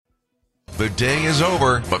The day is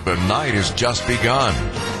over, but the night has just begun.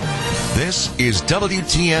 This is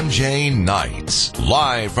WTMJ Nights,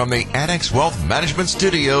 live from the Annex Wealth Management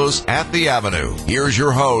Studios at the Avenue. Here's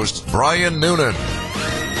your host, Brian Noonan.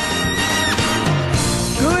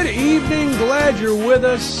 Good evening. Glad you're with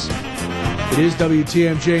us. It is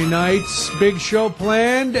WTMJ Nights. Big show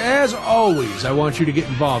planned. As always, I want you to get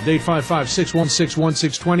involved.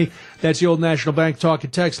 855-616-1620. That's the Old National Bank talk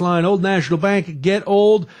and text line. Old National Bank, get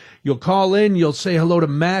old. You'll call in. You'll say hello to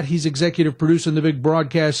Matt. He's executive producing the big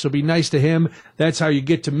broadcast, so be nice to him. That's how you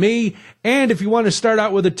get to me. And if you want to start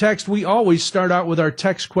out with a text, we always start out with our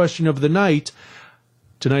text question of the night.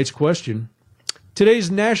 Tonight's question.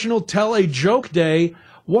 Today's National Tell a Joke Day.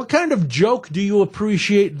 What kind of joke do you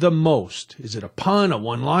appreciate the most? Is it a pun, a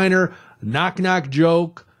one-liner, a knock-knock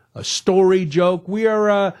joke, a story joke?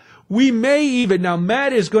 We may even, now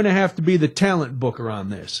Matt is going to have to be the talent booker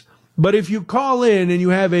on this, but if you call in and you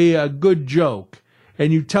have a good joke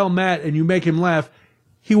and you tell Matt and you make him laugh,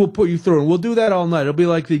 he will put you through. And we'll do that all night. It'll be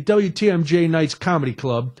like the WTMJ Nights Comedy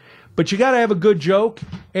Club, but you got to have a good joke.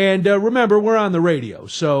 And remember, we're on the radio,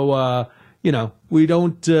 so, we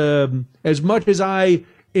don't, as much as I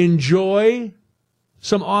enjoy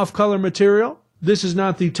some off-color material, this is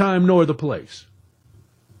not the time nor the place.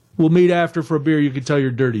 We'll meet after for a beer. You can tell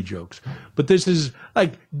your dirty jokes. But this is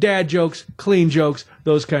like dad jokes, clean jokes,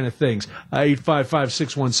 those kind of things.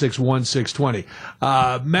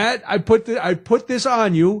 855-616-1620. Matt, I put this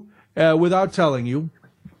on you without telling you.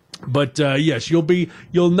 But, yes,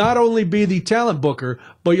 you'll not only be the talent booker,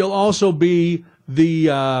 but you'll also be the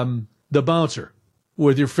bouncer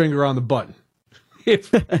with your finger on the button.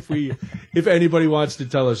 If anybody wants to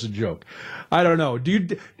tell us a joke, I don't know. Do you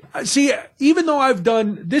see? Even though I've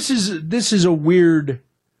done this is a weird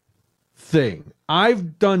thing.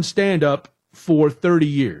 I've done stand up for 30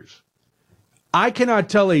 years. I cannot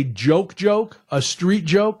tell a joke, a street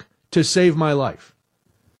joke, to save my life.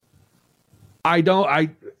 I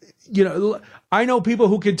know people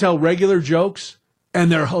who can tell regular jokes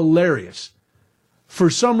and they're hilarious.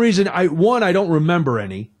 For some reason, I don't remember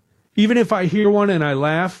any. Even if I hear one and I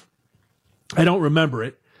laugh, I don't remember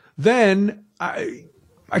it. Then I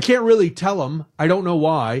can't really tell them. I don't know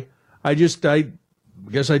why. I guess I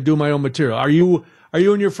do my own material. Are you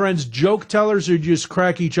and your friends joke tellers, or just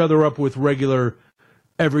crack each other up with regular,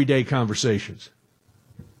 everyday conversations?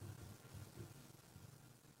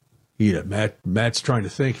 Yeah, Matt's trying to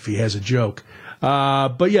think if he has a joke.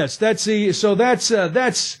 But yes, that's the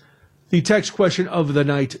text question of the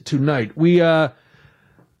night tonight.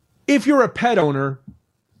 If you're a pet owner,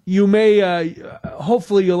 you may,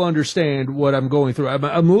 hopefully you'll understand what I'm going through.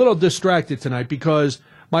 I'm a little distracted tonight because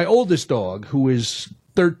my oldest dog, who is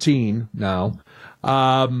 13 now,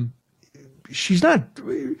 she's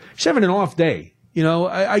having an off day.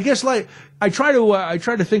 I guess like, I try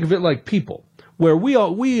to think of it like people, where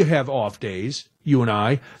we have off days, you and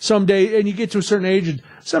I. Some day, and you get to a certain age, and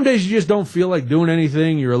some days you just don't feel like doing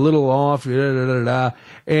anything. You're a little off,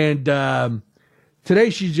 and,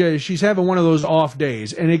 today she's having one of those off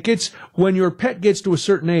days, and when your pet gets to a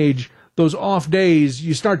certain age, those off days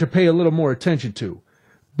you start to pay a little more attention to,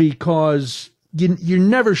 because you're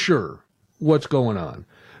never sure what's going on.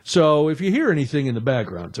 So if you hear anything in the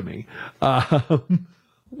background to me,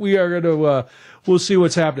 we are going to we'll see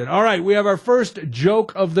what's happening. All right, we have our first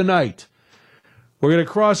joke of the night. We're going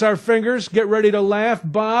to cross our fingers, get ready to laugh.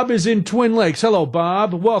 Bob is in Twin Lakes. Hello,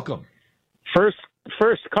 Bob. Welcome. First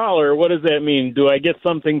caller, what does that mean? Do I get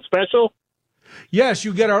something special? Yes,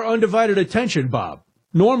 you get our undivided attention, Bob.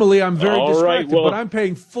 Normally, I'm very distracted, but I'm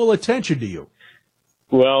paying full attention to you.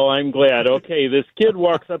 Well, I'm glad. Okay, this kid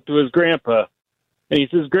walks up to his grandpa, and he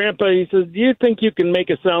says, "Grandpa," he says, "do you think you can make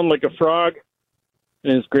a sound like a frog?"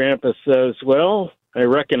 And his grandpa says, "Well, I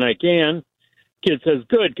reckon I can." Kid says,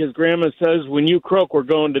 "Good, because Grandma says when you croak, we're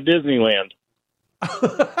going to Disneyland."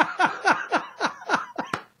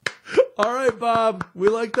 All right, Bob. We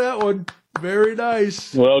like that one. Very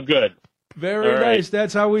nice. Well, good. Very nice.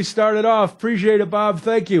 That's how we started off. Appreciate it, Bob.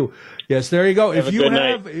 Thank you. Yes, there you go. Have a good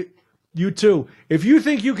night. You too. If you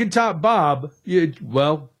think you can top Bob, good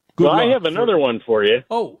luck. I have another one for you.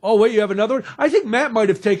 Oh, wait, you have another one? I think Matt might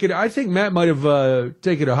have taken a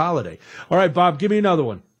holiday. All right, Bob, give me another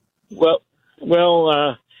one. Well,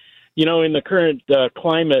 in the current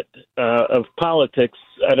climate of politics,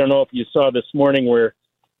 I don't know if you saw this morning where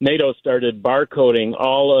NATO started barcoding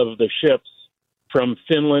all of the ships from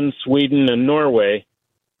Finland, Sweden, and Norway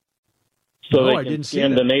so they can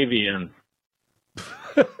scan the Navy in.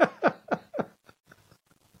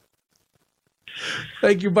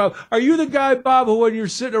 Thank you, Bob. Are you the guy, Bob, who when you're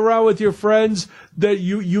sitting around with your friends that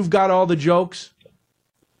you've got all the jokes?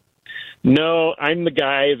 No, I'm the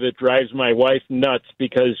guy that drives my wife nuts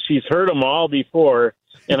because she's heard them all before,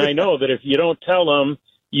 and I know that if you don't tell them,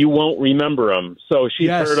 you won't remember them. So she's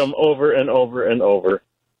heard them over and over and over.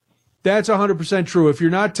 That's 100% true. If you're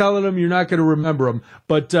not telling them, you're not going to remember them.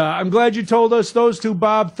 But I'm glad you told us those two,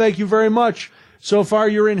 Bob. Thank you very much. So far,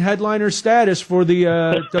 you're in headliner status for the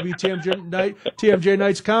WTMJ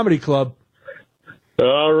Nights Comedy Club.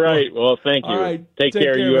 All right. Well, thank you. All right. Take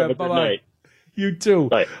care. You have a Bye-bye. good night. You too.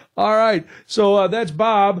 Bye. All right. So that's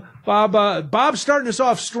Bob. Bob's starting us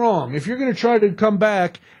off strong. If you're going to try to come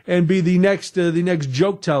back and be the next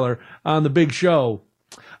joke teller on the big show,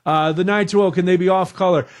 the 920, can they be off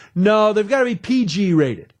color? No, they've got to be PG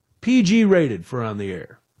rated. PG rated for on the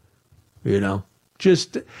air. You know,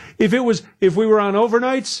 just if we were on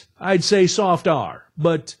overnights, I'd say soft R.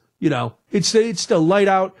 But you know, it's still light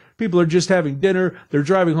out. People are just having dinner. They're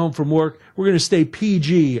driving home from work. We're going to stay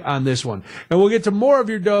PG on this one. And we'll get to more of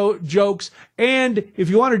your jokes. And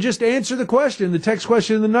if you want to just answer the question, the text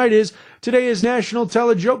question of the night is, today is National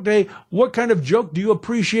Tell a Joke Day. What kind of joke do you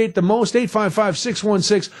appreciate the most?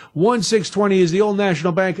 855-616-1620 is the Old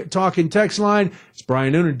National Bank talking text line. It's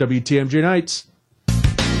Brian Noonan, WTMJ Nights.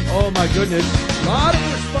 Oh, my goodness. A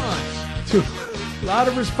lot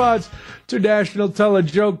of response to National Tell a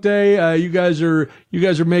Joke Day. You guys are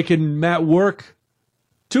making Matt work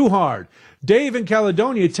too hard. Dave in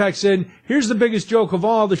Caledonia texts in, here's the biggest joke of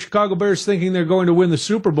all, the Chicago Bears thinking they're going to win the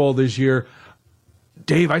Super Bowl this year.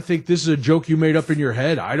 Dave, I think this is a joke you made up in your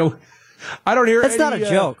head. I don't hear That's not a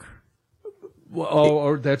joke.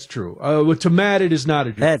 Or that's true. To Matt, it is not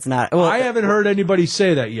a joke. That's not. Well, I haven't heard anybody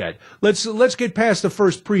say that yet. Let's get past the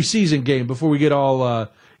first preseason game before we get all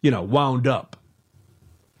wound up.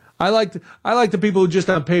 I like the people who just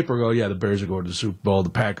on paper go, yeah, the Bears are going to the Super Bowl,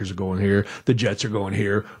 the Packers are going here, the Jets are going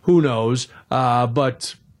here. Who knows?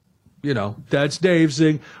 But you know, that's Dave's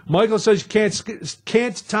thing. Michael says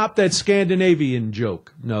can't top that Scandinavian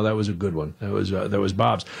joke. No, that was a good one. That was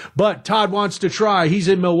Bob's. But Todd wants to try. He's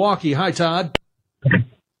in Milwaukee. Hi, Todd.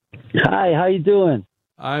 Hi, how you doing?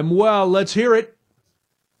 I'm well. Let's hear it.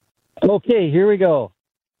 Okay, here we go.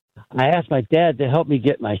 I asked my dad to help me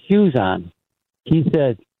get my shoes on. He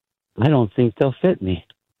said, I don't think they'll fit me.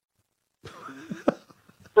 Here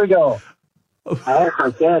we go. I asked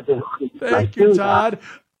my dad to help me get Thank you, Todd.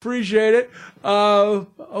 Appreciate it.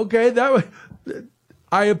 Okay,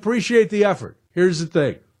 I appreciate the effort. Here's the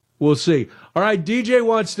thing. We'll see. All right, DJ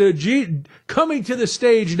wants to coming to the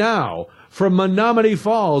stage now from Menominee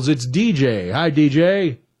Falls. It's DJ. Hi,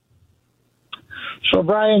 DJ. So,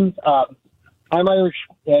 Brian, I'm Irish,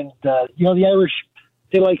 and the Irish,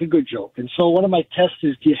 they like a good joke. And so one of my tests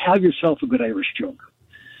is, do you have yourself a good Irish joke?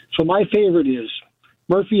 So my favorite is,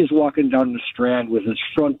 Murphy is walking down the Strand with his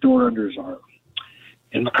front door under his arm.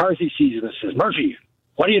 And McCarthy sees him and says, Murphy,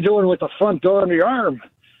 what are you doing with the front door under your arm? And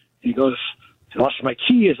he goes, I lost my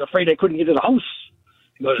key. Is afraid I couldn't get to the house.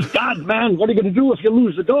 He goes, God, man, what are you going to do if you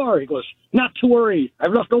lose the door? He goes, not to worry.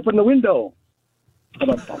 I've left open the window.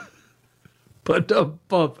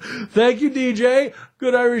 Ba-dum-bum. Thank you, DJ.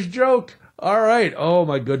 Good Irish joke. All right. Oh,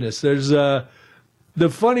 my goodness. There's the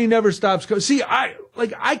funny never stops. See, I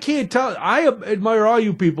can't tell. I admire all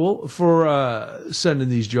you people for sending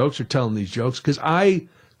these jokes or telling these jokes because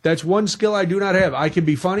that's one skill I do not have. I can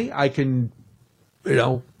be funny. I can,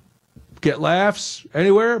 get laughs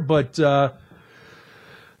anywhere, but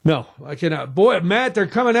no, I cannot. Boy, Matt, they're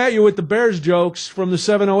coming at you with the Bears jokes from the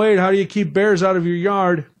 708. How do you keep bears out of your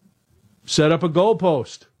yard? Set up a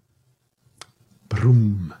goalpost.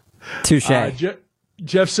 Boom. Touche.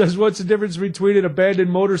 Jeff says, what's the difference between an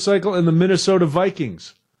abandoned motorcycle and the Minnesota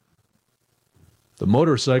Vikings? The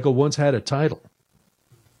motorcycle once had a title.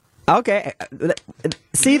 Okay.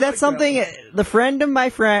 See, that's something, the friend of my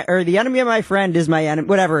friend, or the enemy of my friend is my enemy,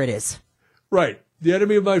 whatever it is. Right. The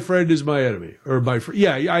enemy of my friend is my enemy. Or my friend.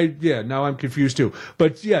 Yeah, now I'm confused too.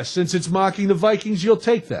 But yes, since it's mocking the Vikings, you'll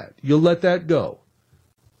take that. You'll let that go.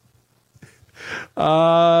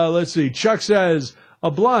 Let's see. Chuck says,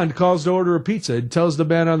 a blonde calls to order a pizza and tells the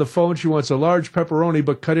man on the phone she wants a large pepperoni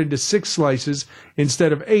but cut into 6 slices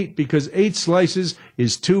instead of 8 because 8 slices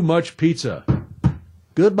is too much pizza.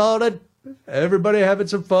 Good morning. Everybody having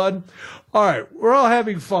some fun? All right, we're all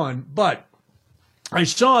having fun, but I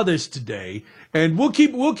saw this today, and we'll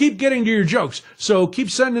keep getting to your jokes. So keep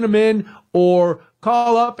sending them in or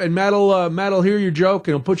call up, and Matt'll hear your joke,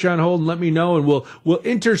 and he'll put you on hold and let me know, and we'll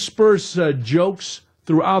intersperse jokes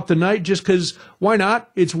throughout the night, just because, why not?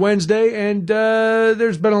 It's Wednesday, and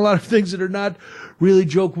there's been a lot of things that are not really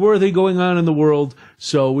joke-worthy going on in the world,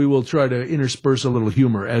 so we will try to intersperse a little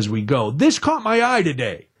humor as we go. This caught my eye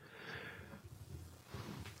today.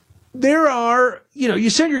 there are, you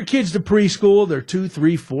send your kids to preschool, they're 2,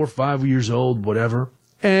 3, 4, 5 years old, whatever.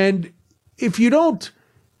 And if you're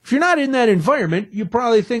not in that environment, you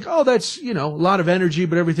probably think, oh, that's, a lot of energy,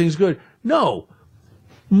 but everything's good. No.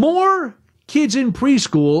 More kids in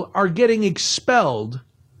preschool are getting expelled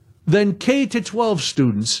than K to 12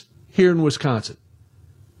 students here in Wisconsin.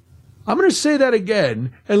 I'm going to say that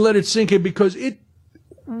again and let it sink in because it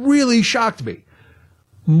really shocked me.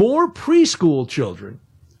 More preschool children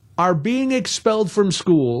are being expelled from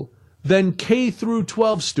school than K through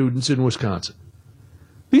 12 students in Wisconsin.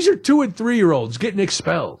 These are 2 and 3-year-olds getting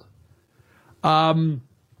expelled.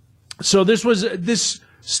 So this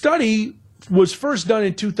study was first done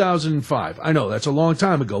in 2005. I know that's a long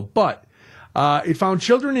time ago, but it found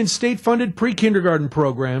children in state-funded pre-kindergarten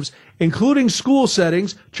programs, including school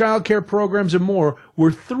settings, child care programs, and more,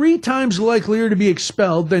 were 3 times likelier to be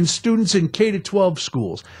expelled than students in K-12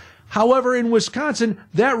 schools. However, in Wisconsin,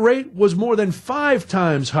 that rate was more than 5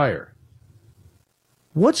 times higher.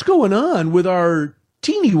 What's going on with our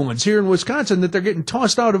teeny ones here in Wisconsin that they're getting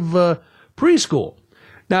tossed out of preschool?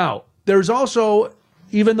 Now, there's also,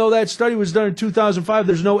 even though that study was done in 2005,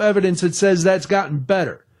 there's no evidence that says that's gotten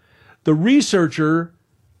better. The researcher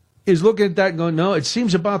is looking at that and going, no, it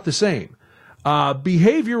seems about the same.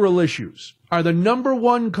 Behavioral issues are the number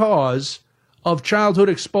one cause of childhood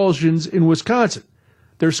expulsions in Wisconsin.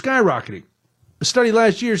 They're skyrocketing. A study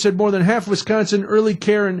last year said more than half Wisconsin early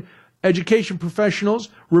care and education professionals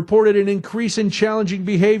reported an increase in challenging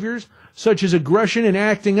behaviors such as aggression and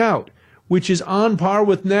acting out, which is on par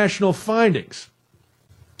with national findings.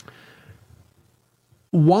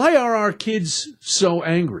 Why are our kids so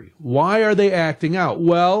angry? Why are they acting out?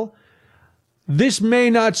 Well, this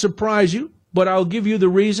may not surprise you, but I'll give you the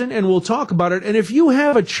reason and we'll talk about it. And if you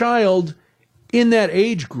have a child in that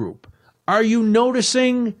age group, are you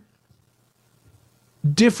noticing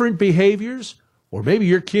different behaviors? Or maybe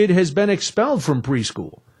your kid has been expelled from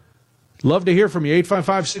preschool. Love to hear from you.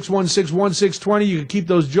 855-616-1620. You can keep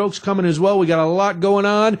those jokes coming as well. We got a lot going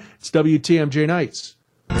on. It's WTMJ Nights.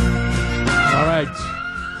 All right.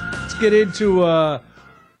 Let's get into,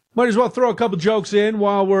 might as well throw a couple jokes in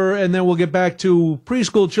and then we'll get back to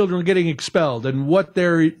preschool children getting expelled and what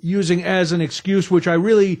they're using as an excuse, which I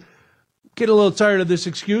really get a little tired of this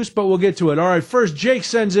excuse, but we'll get to it. All right. First, Jake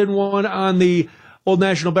sends in one on the Old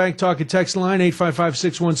National Bank talk and text line,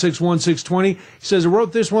 855-616-1620. He says, I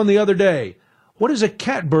wrote this one the other day. What does a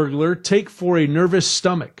cat burglar take for a nervous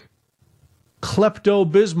stomach?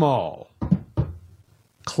 Klepto-Bismol.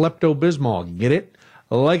 Klepto-Bismol. Get it?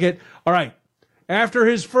 I like it. All right. After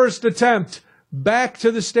his first attempt, back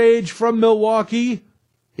to the stage from Milwaukee,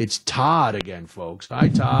 it's Todd again, folks. Hi,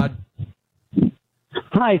 Todd.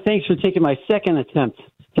 Hi, thanks for taking my second attempt.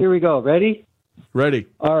 Here we go. Ready? Ready.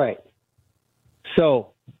 All right. So,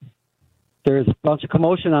 there's a bunch of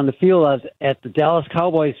commotion on the field at the Dallas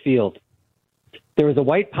Cowboys field. There was a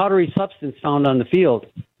white powdery substance found on the field.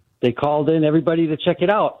 They called in everybody to check it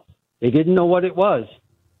out. They didn't know what it was.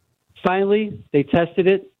 Finally, they tested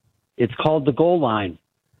it. It's called the goal line.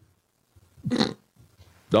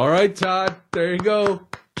 All right, Todd. There you go.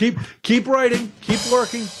 Keep writing. Keep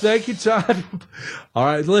working. Thank you, Todd. All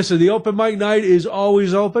right, listen, the open mic night is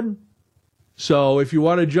always open. So if you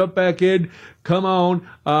want to jump back in, come on.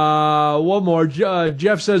 One more.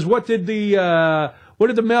 Jeff says, what did the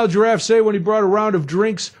male giraffe say when he brought a round of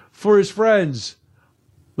drinks for his friends?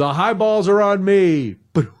 The highballs are on me.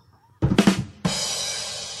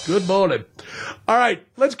 Good morning. All right,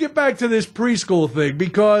 let's get back to this preschool thing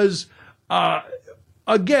because,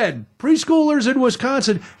 again, preschoolers in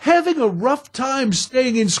Wisconsin having a rough time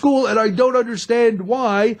staying in school, and I don't understand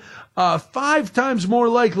why. 5 times more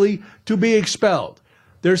likely to be expelled.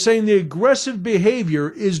 They're saying the aggressive behavior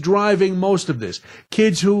is driving most of this.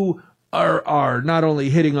 Kids who are not only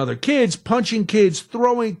hitting other kids, punching kids,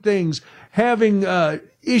 throwing things, having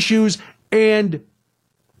issues. And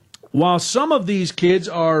while some of these kids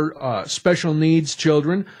are special needs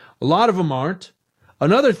children, a lot of them aren't.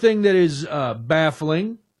 Another thing that is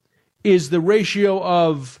baffling is the ratio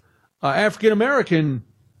of African American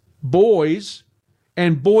boys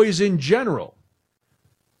and boys in general,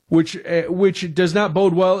 which does not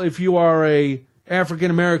bode well if you are a African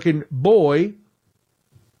American boy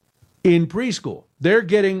in preschool.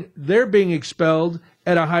 They're being expelled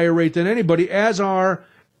at a higher rate than anybody, as are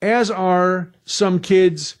some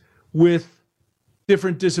kids with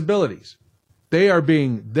different disabilities. They are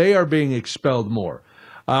being expelled more.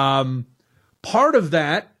 Part of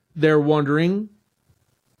that, they're wondering,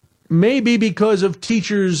 may be because of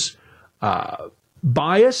teachers'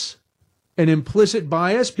 bias, an implicit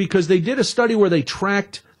bias, because they did a study where they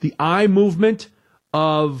tracked the eye movement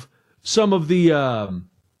of some of the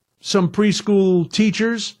some preschool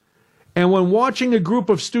teachers, and when watching a group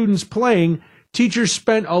of students playing, teachers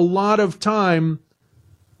spent a lot of time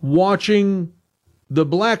watching the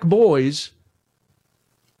black boys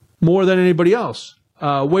more than anybody else,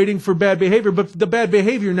 waiting for bad behavior. But the bad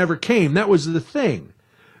behavior never came. That was the thing.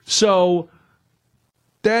 So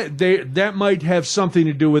that might have something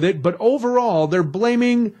to do with it. But overall, they're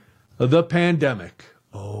blaming the pandemic.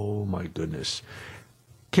 Oh, my goodness.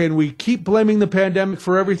 Can we keep blaming the pandemic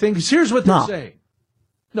for everything? Because here's what they're saying.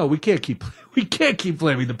 No, we can't keep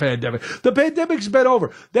blaming the pandemic. The pandemic's been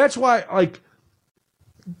over. That's why, like,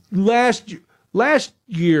 last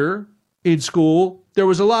year in school, there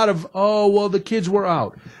was a lot of, the kids were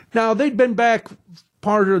out. Now, they'd been back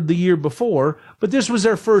part of the year before, but this was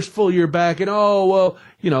their first full year back, and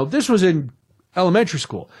this was in elementary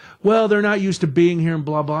school. Well, they're not used to being here and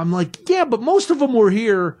blah, blah. I'm like, yeah, but most of them were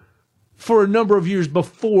here for a number of years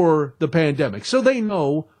before the pandemic, so they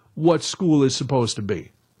know what school is supposed to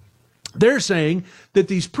be. They're saying that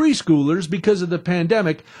these preschoolers, because of the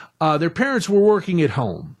pandemic, their parents were working at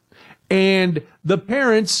home, and the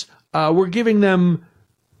parents were giving them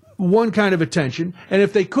one kind of attention, and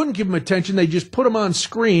if they couldn't give them attention, they just put them on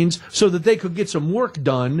screens so that they could get some work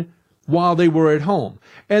done while they were at home.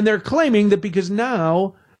 And they're claiming that because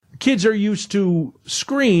now kids are used to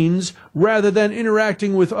screens rather than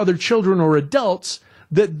interacting with other children or adults,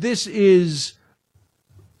 that this is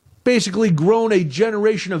basically grown a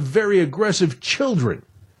generation of very aggressive children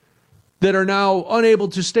that are now unable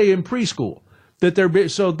to stay in preschool.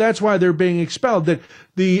 So that's why they're being expelled, that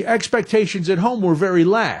the expectations at home were very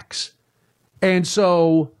lax. And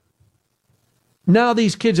so now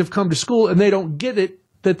these kids have come to school and they don't get it,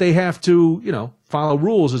 that they have to, follow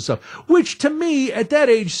rules and stuff, which to me at that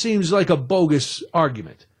age seems like a bogus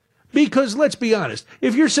argument. Because let's be honest,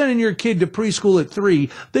 if you're sending your kid to preschool at 3,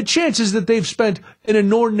 the chances that they've spent an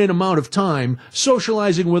inordinate amount of time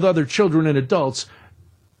socializing with other children and adults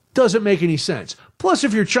doesn't make any sense. Plus,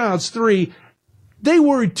 if your child's 3, they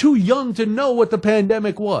were too young to know what the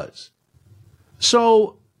pandemic was.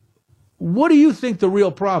 So what do you think the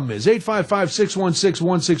real problem is?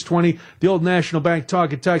 855-616-1620, the old National Bank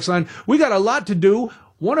Talk and Text line. We got a lot to do.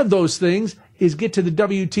 One of those things is get to the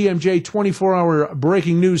WTMJ 24-hour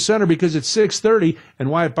breaking news center because it's 6:30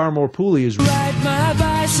 and Wyatt Barmore Pooley is... Ride my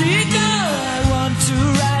bicycle, I want to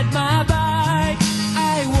ride my bike,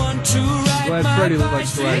 I want to ride Glad my Freddie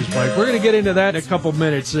likes to ride his bike. We're going to get into that in a couple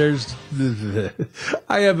minutes.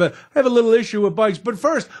 I have a little issue with bikes, but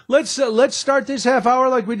first let's start this half hour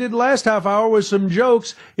like we did last half hour with some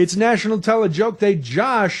jokes. It's National Tell a Joke Day.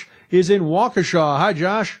 Josh is in Waukesha. Hi,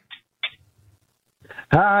 Josh.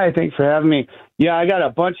 Hi, thanks for having me. Yeah, I got a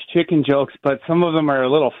bunch of chicken jokes, but some of them are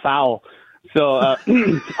a little foul. So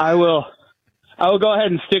I will go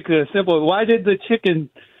ahead and stick to the simple. Why did the chicken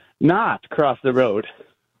not cross the road?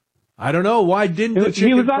 I don't know. Why didn't the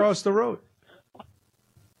chicken cross the road?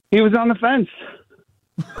 He was on the fence.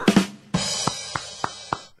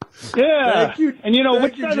 Yeah. Thank you. And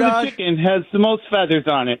which side of the chicken has the most feathers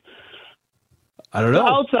on it? I don't know.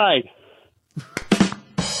 The outside.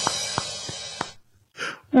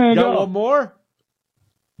 There you got one more?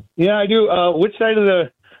 Yeah, I do. Which side of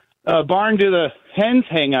the barn do the hens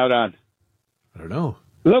hang out on? I don't know.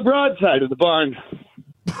 The broad side of the barn.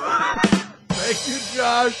 Thank you,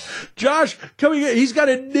 Josh. Josh, coming in. He's got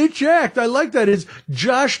a niche act. I like that. It's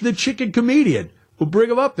Josh the Chicken Comedian. We'll bring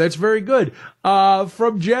him up. That's very good.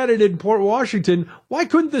 From Janet in Port Washington, why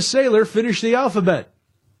couldn't the sailor finish the alphabet?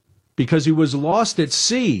 Because he was lost at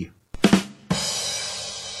sea.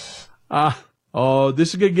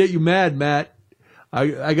 This is going to get you mad, Matt.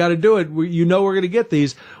 I got to do it. We're going to get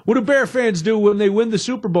these. What do Bear fans do when they win the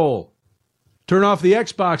Super Bowl? Turn off the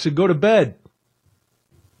Xbox and go to bed.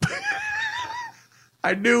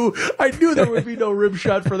 I knew there would be no rim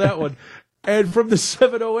shot for that one. And from the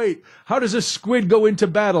 708, how does a squid go into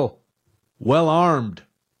battle? Well armed.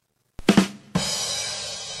 All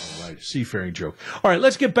right, seafaring joke. All right,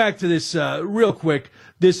 let's get back to this real quick.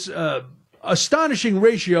 This astonishing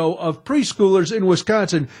ratio of preschoolers in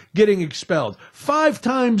Wisconsin getting expelled. 5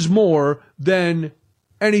 times more than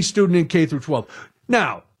any student in K through 12.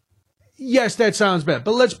 Now, yes, that sounds bad,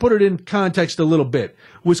 but let's put it in context a little bit.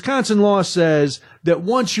 Wisconsin law says that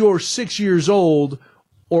once you're 6 years old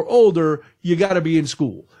or older, you got to be in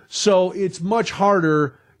school. So it's much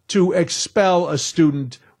harder to expel a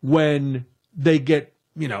student when they get,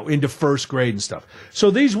 into first grade and stuff.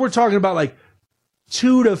 So these we're talking about like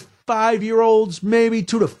 2 to 5-year-olds, maybe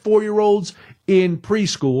 2 to 4-year-olds in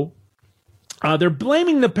preschool. They're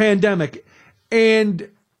blaming the pandemic. And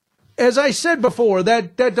as I said before,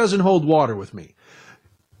 that doesn't hold water with me.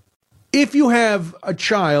 if you have a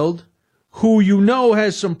child who you know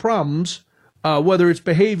has some problems, whether it's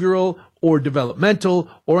behavioral or developmental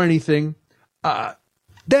or anything, that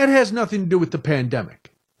has nothing to do with the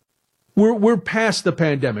pandemic. We're past the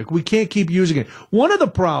pandemic. We can't keep using it. One of the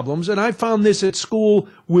problems, and I found this at school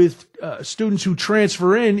with students who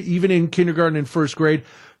transfer in, even in kindergarten and first grade,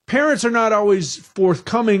 parents are not always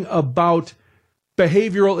forthcoming about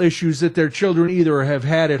behavioral issues that their children either have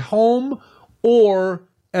had at home or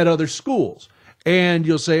at other schools. And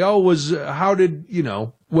you'll say, how did,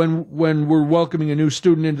 when we're welcoming a new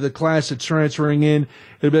student into the class that's transferring in,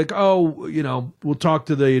 it'll be like, we'll talk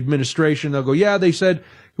to the administration. They'll go, yeah, they said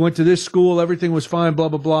you went to this school, everything was fine, blah,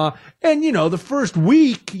 blah, blah. And, the first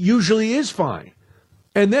week usually is fine.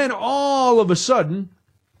 And then all of a sudden,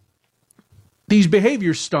 these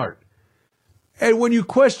behaviors start. And when you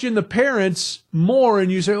question the parents more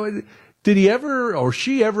and you say, did he ever or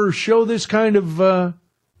she ever show this kind of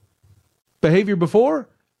behavior before?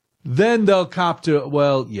 Then they'll cop to,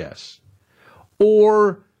 well, yes.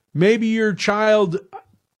 Or maybe your child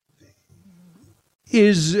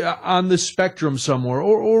is on the spectrum somewhere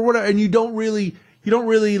or whatever, and you don't really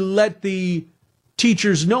let the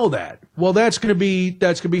teachers know that. Well, that's going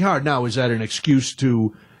to be hard. Now, is that an excuse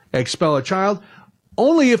to expel a child?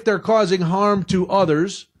 Only if they're causing harm to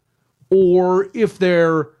others or if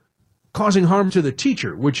they're causing harm to the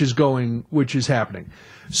teacher, which is happening.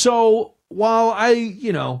 So while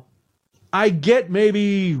I get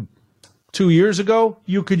maybe 2 years ago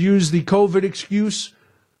you could use the COVID excuse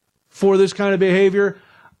for this kind of behavior,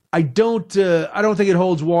 I don't think it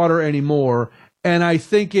holds water anymore. And I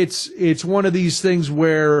think it's one of these things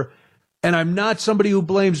where, and I'm not somebody who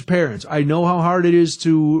blames parents. I know how hard it is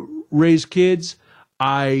to raise kids.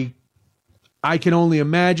 I can only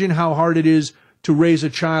imagine how hard it is to raise a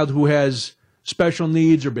child who has special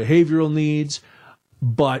needs or behavioral needs,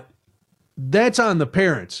 but that's on the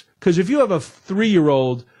parents. Because if you have a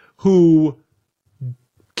 3-year-old who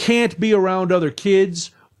can't be around other kids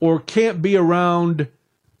or can't be around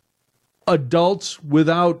adults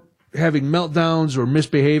without having meltdowns or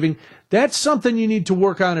misbehaving, that's something you need to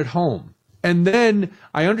work on at home. And then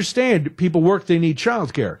I understand people work, they need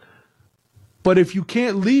childcare. But if you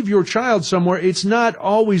can't leave your child somewhere, it's not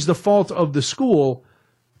always the fault of the school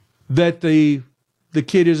that the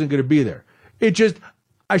kid isn't going to be there.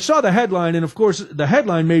 I saw the headline, and of course the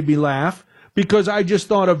headline made me laugh because I just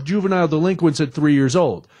thought of juvenile delinquents at 3 years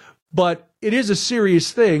old. But it is a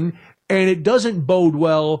serious thing, and it doesn't bode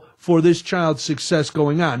well for this child's success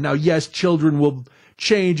going on. Now, yes, children will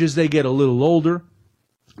change as they get a little older.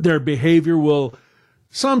 Their behavior will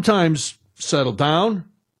sometimes settle down.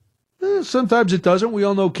 Sometimes it doesn't. We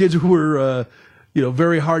all know kids who were,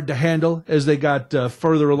 very hard to handle as they got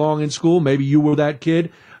further along in school. Maybe you were that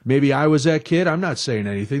kid. Maybe I was that kid. I'm not saying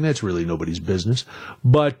anything. That's really nobody's business.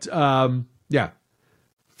 But, 5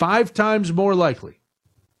 times more likely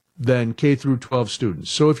than K through 12 students.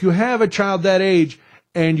 So if you have a child that age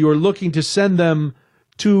and you're looking to send them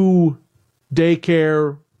to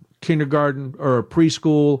daycare, kindergarten, or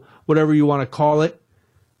preschool, whatever you want to call it,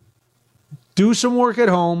 do some work at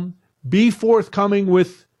home. Be forthcoming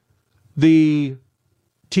with the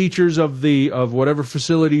teachers of whatever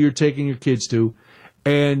facility you're taking your kids to,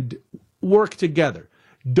 and work together.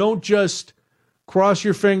 Don't just cross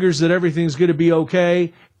your fingers that everything's going to be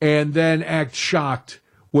okay and then act shocked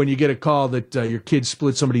when you get a call that your kid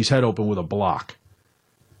split somebody's head open with a block.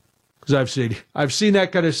 Because I've seen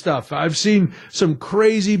that kind of stuff. I've seen some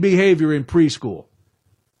crazy behavior in preschool.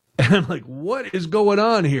 And I'm like, what is going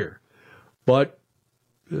on here? But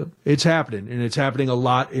it's happening, and it's happening a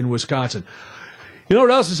lot in Wisconsin. You know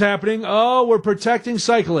what else is happening? Oh, we're protecting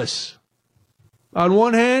cyclists. On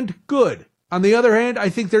one hand, good. On the other hand, I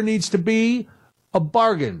think there needs to be a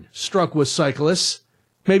bargain struck with cyclists.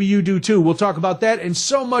 Maybe you do too. We'll talk about that and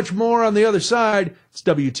so much more on the other side. It's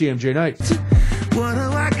WTMJ Nights.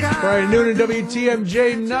 Brian Noonan,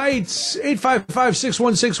 WTMJ Nights,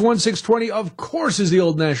 855-616-1620, of course, is the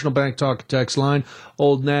Old National Bank talk text line.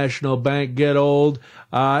 Old National Bank, get old.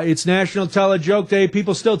 It's National Tell a Joke Day.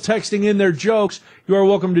 People still texting in their jokes. You are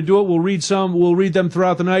welcome to do it. We'll read some. We'll read them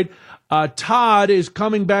throughout the night. Todd is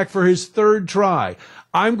coming back for his 3rd try.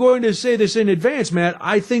 I'm going to say this in advance, Matt.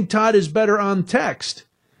 I think Todd is better on text.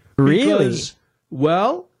 Really? Because,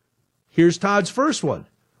 well, here's Todd's first one.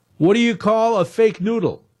 What do you call a fake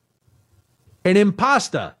noodle? An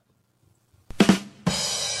impasta.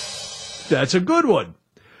 That's a good one.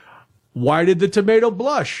 Why did the tomato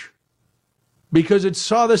blush? Because it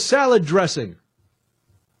saw the salad dressing.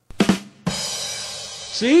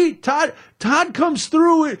 See, Todd comes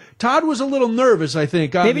through. Todd was a little nervous, I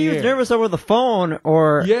think. Maybe he was nervous over the phone,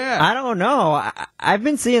 or yeah. I don't know. I've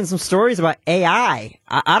been seeing some stories about AI.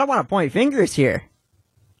 I don't want to point fingers here.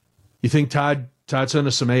 You think Todd sent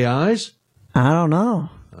us some AIs? I don't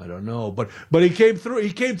know. But he came through.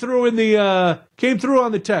 He came through on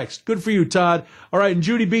the text. Good for you, Todd. All right, and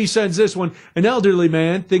Judy B sends this one. An elderly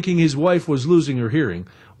man, thinking his wife was losing her hearing,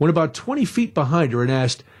 went about 20 feet behind her and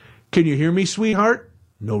asked, "Can you hear me, sweetheart?"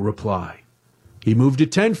 No reply. He moved to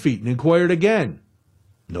 10 feet and inquired again.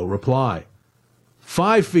 No reply.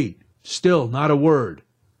 5 feet, still not a word.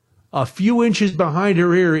 A few inches behind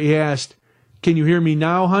her ear, he asked, "Can you hear me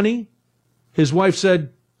now, honey?" His wife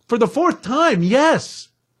said, "For the 4th time, yes."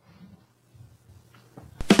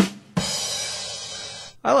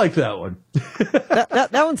 I like that one.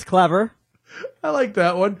 that one's clever. I like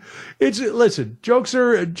that one. Listen, jokes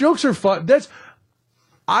are fun.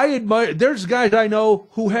 I admire. There's guys I know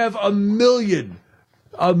who have a million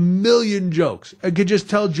jokes and can just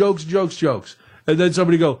tell jokes, and then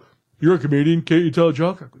somebody go, "You're a comedian, can't you tell a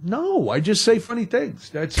joke?" I go, "No, I just say funny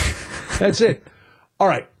things. That's it." All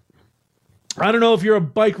right. I don't know if you're a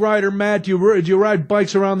bike rider, Matt. Do you ride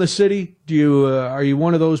bikes around the city? Are you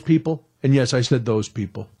one of those people? And yes, I said those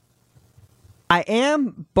people. I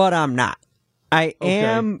am, but I'm not. I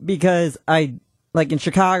am because like in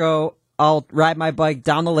Chicago, I'll ride my bike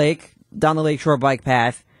down the lakeshore bike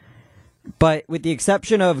path. But with the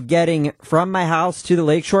exception of getting from my house to the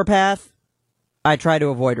lakeshore path, I try to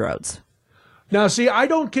avoid roads. Now, see, I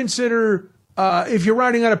don't consider, if you're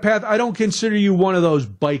riding on a path, I don't consider you one of those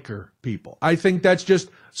biker people. I think that's just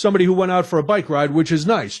somebody who went out for a bike ride, which is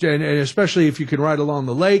nice. And especially if you can ride along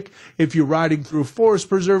the lake, if you're riding through forest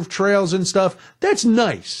preserve trails and stuff, that's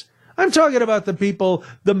nice. I'm talking about the people,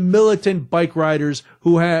 the militant bike riders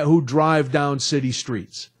who drive down city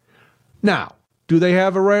streets. Now, do they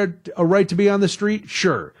have a right to be on the street?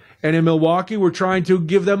 Sure. And in Milwaukee, we're trying to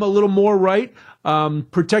give them a little more right.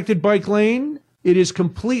 Protected bike lane, it is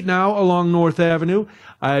complete now along North Avenue.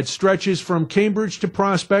 It stretches from Cambridge to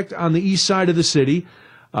Prospect on the east side of the city.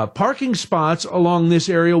 Parking spots along this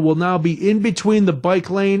area will now be in between the bike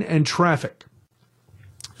lane and traffic.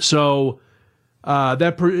 So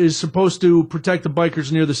that is supposed to protect the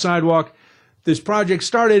bikers near the sidewalk. This project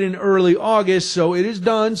started in early August, so it is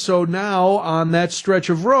done. So now on that stretch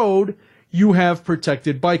of road, you have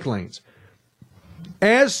protected bike lanes.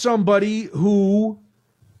 As somebody who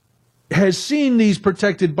has seen these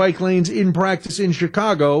protected bike lanes in practice in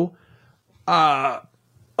Chicago,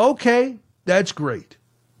 okay, that's great.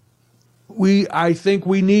 I think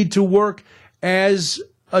we need to work as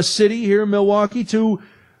a city here in Milwaukee to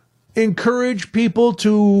encourage people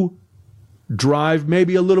to drive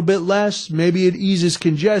maybe a little bit less. Maybe it eases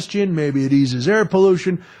congestion. Maybe it eases air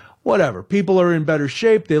pollution. Whatever. People are in better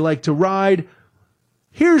shape. They like to ride.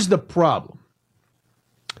 Here's the problem.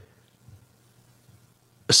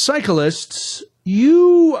 Cyclists,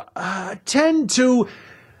 you tend to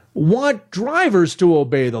want drivers to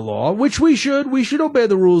obey the law, which we should. We should obey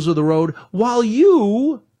the rules of the road, while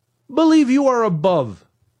you believe you are above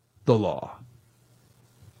the law.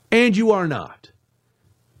 And you are not.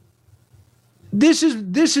 This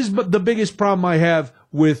is the biggest problem I have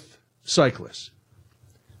with cyclists.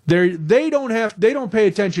 They don't pay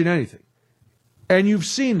attention to anything. And you've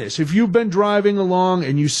seen this. If you've been driving along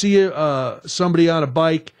and you see somebody on a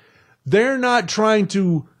bike, they're not trying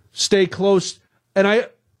to stay close. They're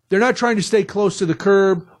not trying to stay close to the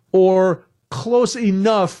curb or close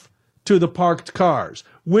enough to the parked cars,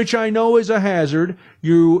 which I know is a hazard.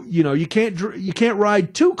 You can't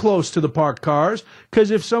ride too close to the parked cars,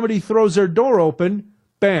 because if somebody throws their door open,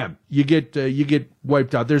 bam, you get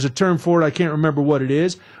wiped out. There's a term for it. I can't remember what it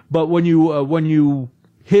is, but when you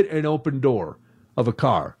hit an open door of a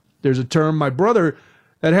car, there's a term.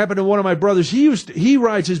 That happened to one of my brothers. He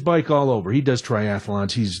rides his bike all over. He does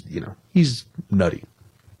triathlons. He's nutty.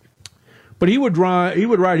 But he would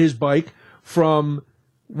ride his bike from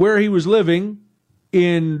where he was living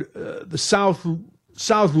in the South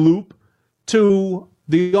Loop to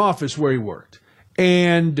the office where he worked.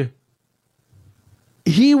 And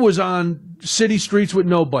he was on city streets with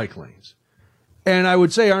no bike lanes. And I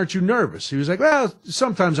would say, "Aren't you nervous?" He was like, "Well,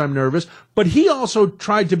 sometimes I'm nervous." But he also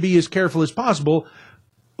tried to be as careful as possible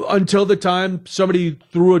until the time somebody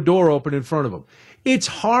threw a door open in front of him. It's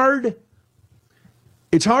hard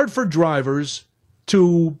for drivers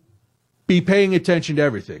to be paying attention to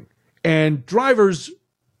everything. And drivers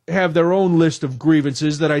have their own list of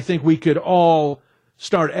grievances that I think we could all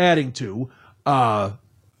start adding to.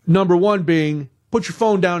 Number one being, put your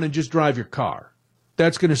phone down and just drive your car.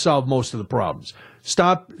 That's going to solve most of the problems.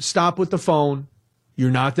 Stop with the phone. You're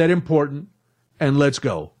not that important, and let's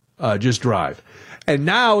go. Just drive. And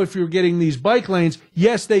now if you're getting these bike lanes,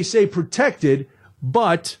 yes, they say protected,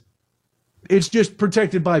 but it's just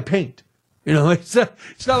protected by paint. You know, it's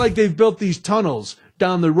not like they've built these tunnels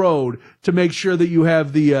down the road to make sure that you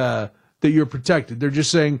have that you're protected. They're just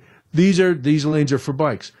saying these lanes are for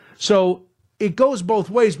bikes. So it goes both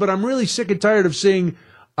ways, but I'm really sick and tired of seeing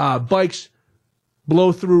bikes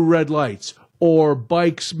blow through red lights, or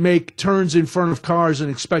bikes make turns in front of cars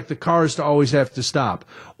and expect the cars to always have to stop,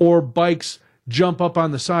 or bikes jump up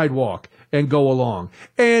on the sidewalk and go along.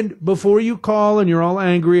 And before you call and you're all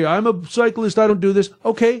angry, I'm a cyclist, I don't do this.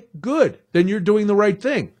 Okay, good. Then you're doing the right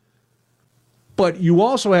thing. But you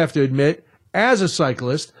also have to admit, as a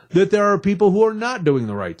cyclist, that there are people who are not doing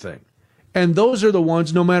the right thing. And those are the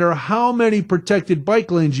ones, no matter how many protected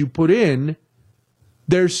bike lanes you put in,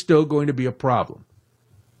 there's still going to be a problem.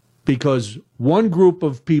 Because one group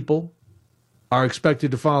of people are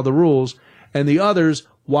expected to follow the rules, and the others,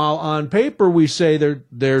 while on paper we say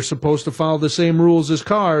they're supposed to follow the same rules as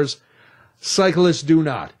cars, cyclists do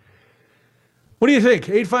not. What do you think?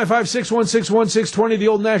 855-616-1620, the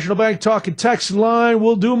Old National Bank talk and text line.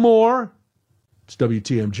 We'll do more. It's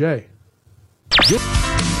WTMJ.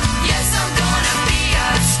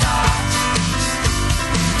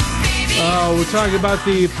 We're talking about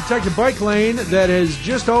the protected bike lane that has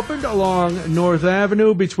just opened along North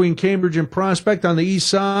Avenue between Cambridge and Prospect on the east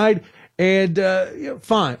side. And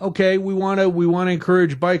fine, okay, we want to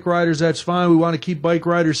encourage bike riders. That's fine. We want to keep bike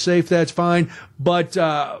riders safe. That's fine. But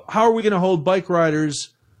how are we going to hold bike riders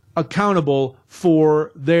accountable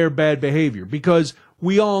for their bad behavior? Because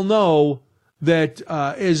we all know that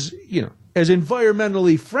as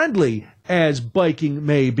environmentally friendly as biking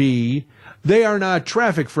may be, they are not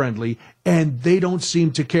traffic friendly, and they don't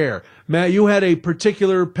seem to care. Matt, you had a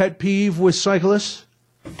particular pet peeve with cyclists?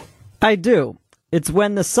 I do. It's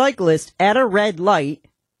when the cyclist at a red light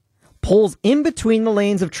pulls in between the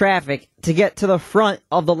lanes of traffic to get to the front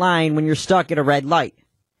of the line when you're stuck at a red light.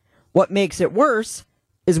 What makes it worse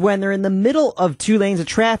is when they're in the middle of two lanes of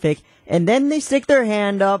traffic, and then they stick their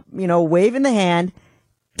hand up, waving the hand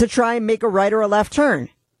to try and make a right or a left turn.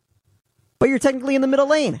 But you're technically in the middle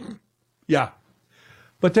lane. Yeah.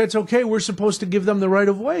 But that's okay. We're supposed to give them the right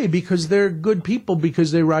of way because they're good people,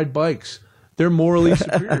 because they ride bikes. They're morally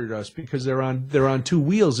superior to us because they're on two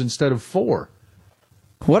wheels instead of four.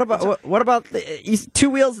 What about two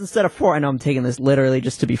wheels instead of four? I know I'm taking this literally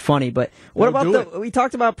just to be funny, but we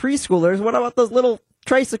talked about preschoolers. What about those little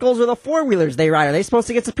tricycles or the four-wheelers they ride? Are they supposed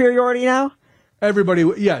to get superiority now? Everybody,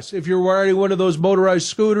 yes. If you're riding one of those motorized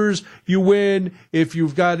scooters, you win. If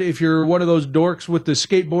you're one of those dorks with the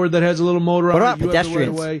skateboard that has a little motor on it, you have the right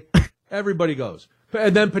of way. Everybody goes.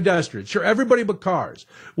 And then pedestrians. Sure, everybody but cars.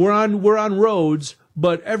 We're on roads,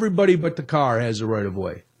 but everybody but the car has the right of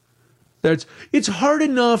way. It's hard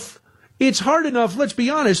enough, let's be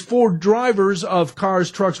honest, for drivers of cars,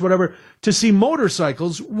 trucks, whatever, to see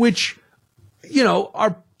motorcycles, which,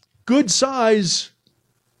 are good size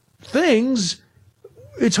things.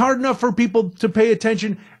 It's hard enough for people to pay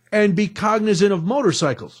attention and be cognizant of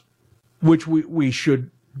motorcycles, which we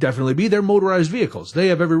should definitely be. They're motorized vehicles. They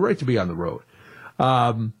have every right to be on the road.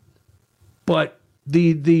 But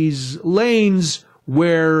these lanes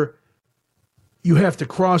where you have to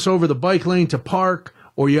cross over the bike lane to park,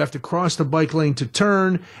 or you have to cross the bike lane to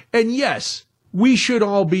turn, and yes, we should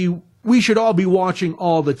all be watching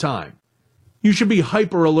all the time. You should be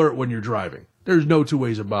hyper alert when you're driving. There's no two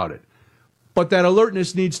ways about it. But that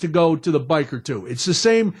alertness needs to go to the biker too. It's the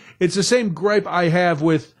same gripe I have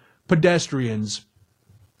with pedestrians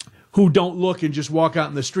who don't look and just walk out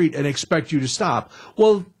in the street and expect you to stop.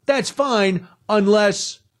 Well, that's fine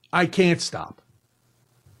unless I can't stop.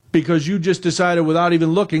 Because you just decided without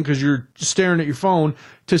even looking, because you're staring at your phone,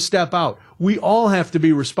 to step out. We all have to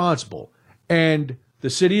be responsible. And the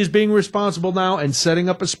city is being responsible now and setting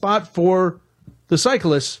up a spot for the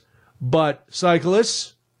cyclists. But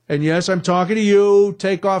cyclists, and yes, I'm talking to you,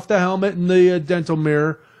 take off the helmet and the dental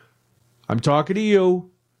mirror. I'm talking to you.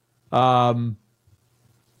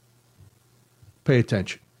 Pay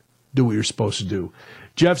attention. Do what you're supposed to do.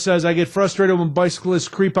 Jeff says, I get frustrated when bicyclists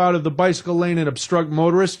creep out of the bicycle lane and obstruct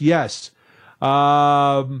motorists. Yes.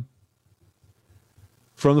 From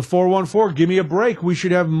the 414, give me a break. We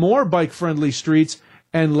should have more bike-friendly streets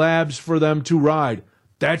and labs for them to ride.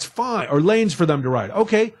 That's fine. Or lanes for them to ride.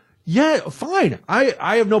 Okay. Yeah, fine.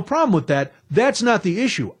 I have no problem with that. That's not the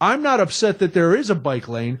issue. I'm not upset that there is a bike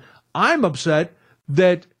lane. I'm upset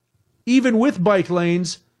that even with bike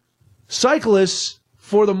lanes, cyclists,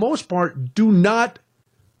 for the most part, do not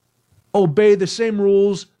obey the same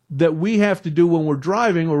rules that we have to do when we're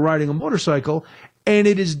driving or riding a motorcycle. and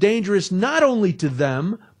it is dangerous not only to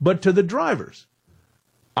them, but to the drivers.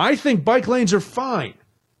 I think bike lanes are fine.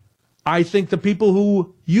 I think the people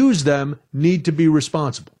who use them need to be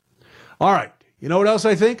responsible. All right. You know what else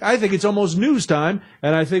I think? I think it's almost news time,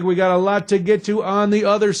 and I think we got a lot to get to on the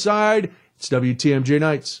other side. It's WTMJ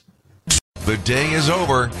Nights. The day is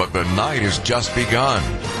over, but the night has just begun.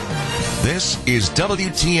 This is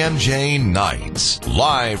WTMJ Nights,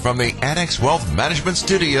 live from the Annex Wealth Management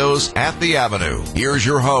Studios at the Avenue. Here's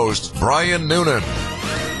your host, Brian Noonan.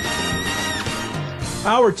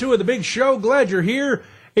 Hour 2 of the big show. Glad you're here.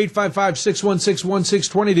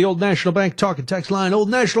 855-616-1620, the Old National Bank talk and text line. Old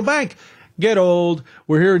National Bank, get old.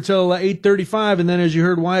 We're here until 8:35, and then as you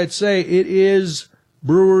heard Wyatt say, it is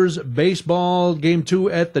Brewers baseball, game 2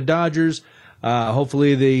 at the Dodgers.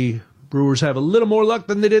 Hopefully the Brewers have a little more luck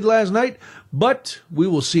than they did last night, but we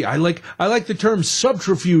will see. I like the term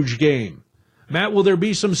subterfuge game. Matt, will there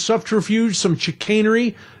be some subterfuge, some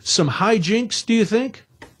chicanery, some hijinks, do you think?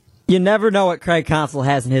 You never know what Craig Counsell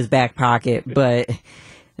has in his back pocket, but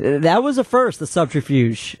that was a first, the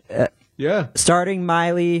subterfuge. Yeah. Starting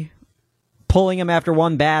Miley, pulling him after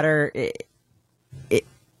one batter,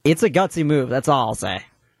 it's a gutsy move, that's all I'll say.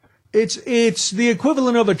 It's the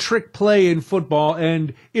equivalent of a trick play in football,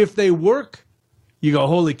 and if they work, you go,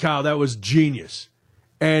 holy cow, that was genius.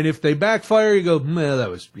 And if they backfire, you go, well, that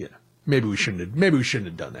was, maybe we shouldn't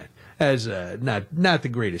have done that. As not the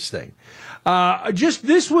greatest thing. I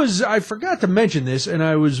forgot to mention this, and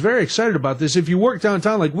I was very excited about this. If you work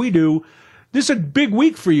downtown like we do, this is a big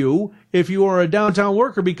week for you if you are a downtown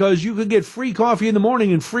worker, because you could get free coffee in the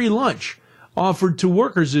morning and free lunch offered to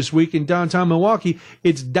workers this week in downtown Milwaukee.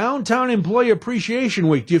 It's Downtown Employee Appreciation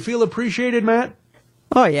Week. Do you feel appreciated, Matt?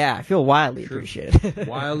 Oh, yeah, I feel wildly appreciated.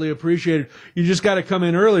 Wildly appreciated. You just got to come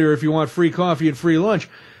in earlier if you want free coffee and free lunch,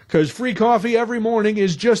 because free coffee every morning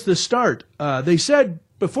is just the start. They said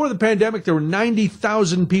before the pandemic there were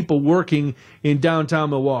 90,000 people working in downtown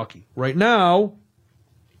Milwaukee. Right now,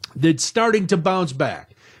 it's starting to bounce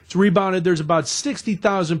back. It's rebounded. There's about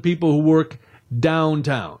 60,000 people who work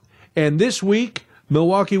downtown. And this week,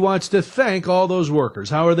 Milwaukee wants to thank all those workers.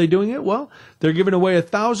 How are they doing it? Well, they're giving away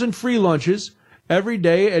 1,000 free lunches every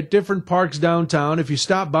day at different parks downtown. If you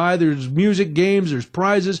stop by, there's music, games, there's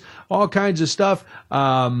prizes, all kinds of stuff. You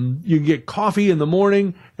can get coffee in the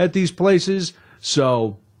morning at these places.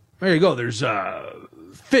 So there you go. There's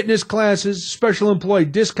fitness classes, special employee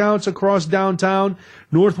discounts across downtown.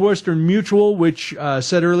 Northwestern Mutual, which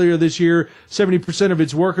said earlier this year 70% of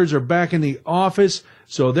its workers are back in the office,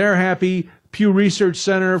 so they're happy. Pew Research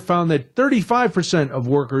Center found that 35% of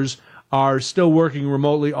workers are still working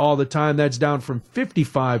remotely all the time. That's down from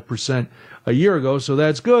 55% a year ago, so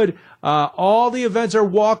that's good. All the events are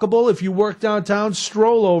walkable. If you work downtown,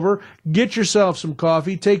 stroll over, get yourself some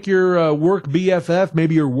coffee, take your work BFF,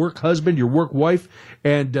 maybe your work husband, your work wife,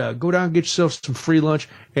 and go down and get yourself some free lunch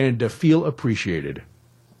and feel appreciated.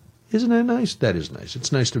 Isn't that nice? That is nice.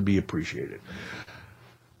 It's nice to be appreciated.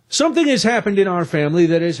 Something has happened in our family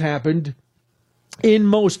that has happened in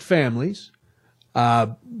most families.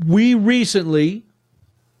 We recently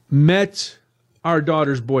met our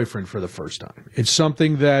daughter's boyfriend for the first time. It's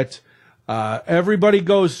something that everybody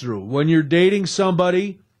goes through. When you're dating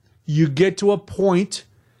somebody, you get to a point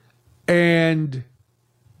and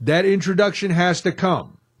that introduction has to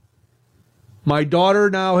come. My daughter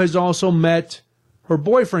now has also met her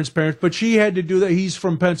boyfriend's parents, but she had to do that. He's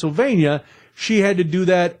from Pennsylvania. She had to do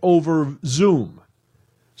that over Zoom.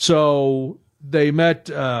 So they met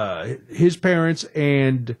his parents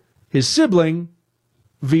and his sibling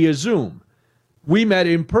via Zoom. We met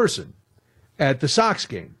in person at the Sox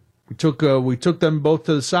game. We took them both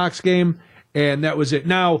to the Sox game, and that was it.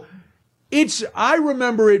 Now, I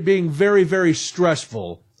remember it being very, very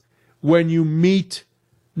stressful when you meet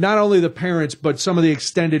not only the parents but some of the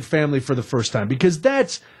extended family for the first time, because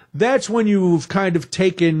that's when you've kind of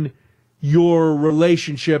taken your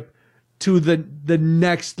relationship to the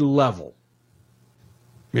next level.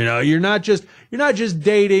 You know, you're not just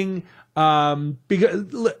dating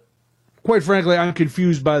because, quite frankly, I'm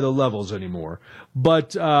confused by the levels anymore.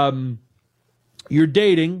 But you're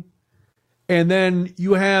dating, and then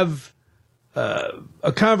you have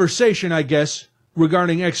a conversation, I guess,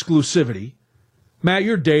 regarding exclusivity. Matt,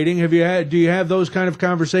 you're dating. Do you have those kind of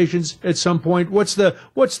conversations at some point? What's the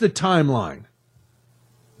timeline?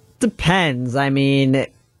 Depends. I mean,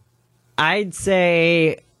 I'd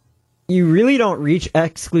say you really don't reach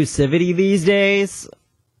exclusivity these days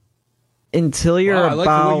until you're I like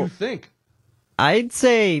the way you think. I'd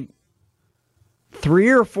say 3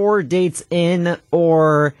 or 4 dates in,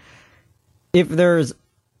 or if there's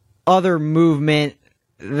other movement,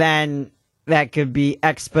 then that could be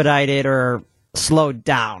expedited or slowed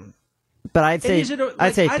down. But I'd say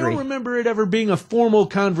I'd say 3. I don't remember it ever being a formal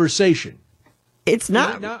conversation. It's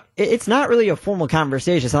not. It's not really a formal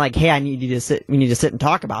conversation. It's not like, hey, we need to sit and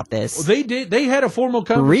talk about this. Well, they did. They had a formal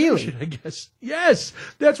conversation. Really? I guess. Yes.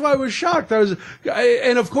 That's why I was shocked.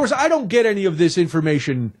 And of course, I don't get any of this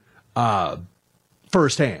information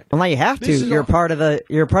firsthand. Well, now you have to. You're part of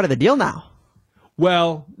the deal now.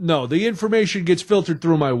 Well, no. The information gets filtered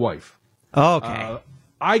through my wife. Okay.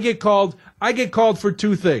 I get called for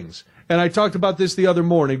 2 things. And I talked about this the other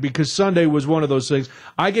morning because Sunday was one of those things.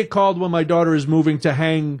 I get called when my daughter is moving to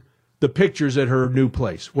hang the pictures at her new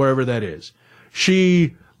place, wherever that is.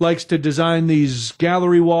 She likes to design these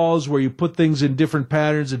gallery walls where you put things in different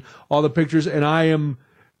patterns and all the pictures. And I am,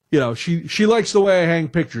 she likes the way I hang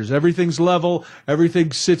pictures. Everything's level.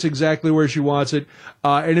 Everything sits exactly where she wants it.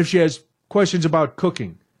 And if she has questions about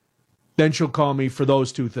cooking, then she'll call me for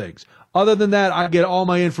those 2 things. Other than that, I get all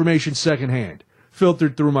my information secondhand,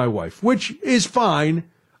 filtered through my wife, which is fine,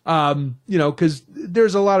 because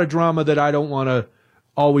there's a lot of drama that I don't want to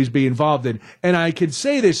always be involved in. And I can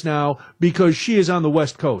say this now because she is on the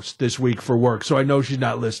West Coast this week for work, so I know she's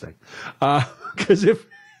not listening. Because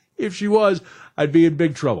if she was, I'd be in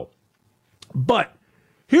big trouble. But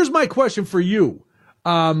here's my question for you.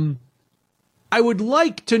 I would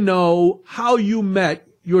like to know how you met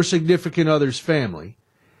your significant other's family.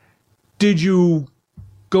 Did you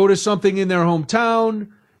go to something in their hometown?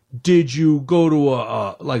 Did you go to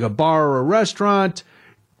a bar or a restaurant?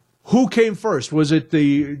 Who came first? Was it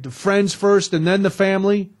the friends first and then the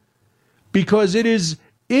family? Because it is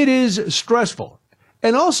stressful.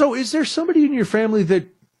 And also, is there somebody in your family that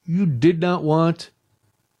you did not want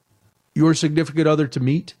your significant other to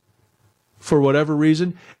meet for whatever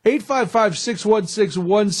reason?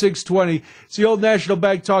 855-616-1620. It's the Old National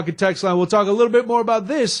Bank Talk and Text line. We'll talk a little bit more about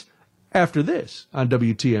this after this on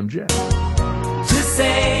WTMJ. To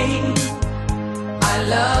say I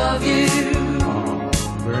love you.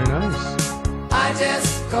 Very nice. I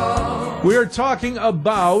just call. We are talking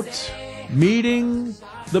about meeting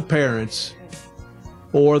the parents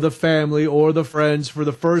or the family or the friends for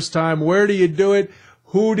the first time. Where do you do it?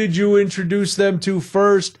 Who did you introduce them to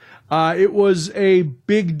first? It was a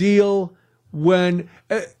big deal when...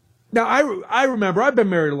 now, I remember, I've been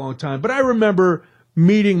married a long time, but I remember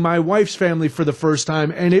meeting my wife's family for the first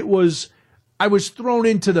time, and I was thrown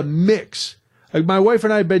into the mix. Like, my wife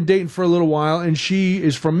and I had been dating for a little while, and she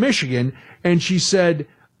is from Michigan, and she said,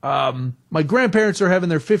 my grandparents are having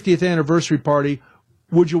their 50th anniversary party.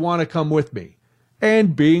 Would you want to come with me?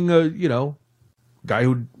 And being a, guy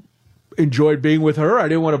who enjoyed being with her, I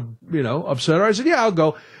didn't want to, upset her. I said, yeah, I'll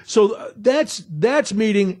go. So that's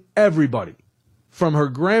meeting everybody, from her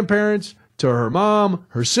grandparents to her mom,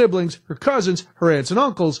 her siblings, her cousins, her aunts and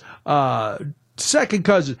uncles, second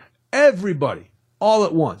cousins, everybody, all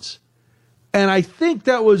at once. And I think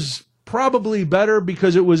that was probably better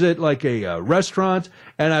because it was at like a restaurant,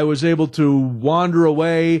 and I was able to wander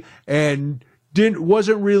away and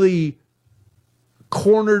wasn't really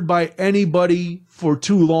cornered by anybody for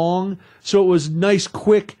too long. So it was nice,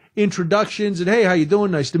 quick introductions and, hey, how you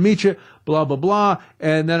doing? Nice to meet you, blah, blah, blah.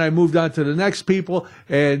 And then I moved on to the next people,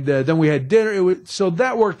 and then we had dinner. So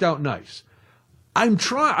that worked out nice. I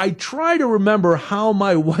try to remember how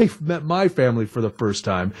my wife met my family for the first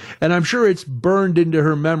time, and I'm sure it's burned into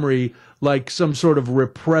her memory like some sort of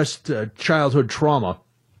repressed childhood trauma.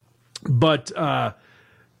 But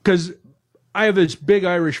because I have this big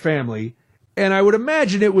Irish family, and I would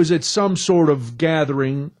imagine it was at some sort of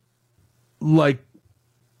gathering like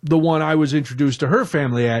the one I was introduced to her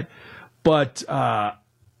family at. But I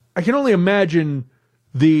can only imagine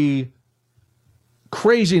the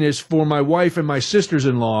craziness for my wife and my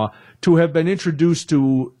sisters-in-law to have been introduced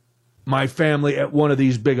to my family at one of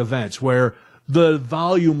these big events where the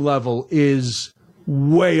volume level is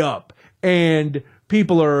way up and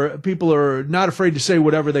people are not afraid to say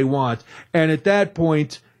whatever they want. And at that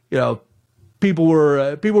point, people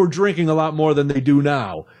were drinking a lot more than they do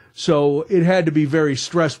now. So it had to be very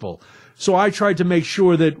stressful. So I tried to make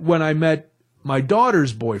sure that when I met my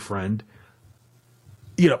daughter's boyfriend,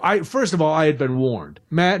 first of all, I had been warned.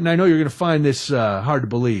 Matt, and I know you're going to find this hard to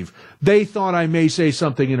believe, they thought I may say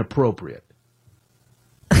something inappropriate.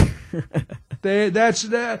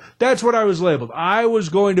 That's what I was labeled. I was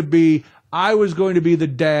going to be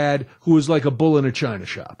the dad who was like a bull in a china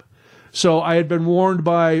shop. So I had been warned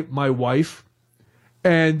by my wife,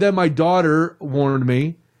 and then my daughter warned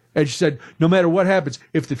me, and she said, no matter what happens,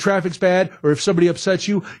 if the traffic's bad or if somebody upsets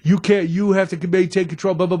you, you have to take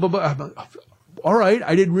control, blah, blah, blah, blah. All right,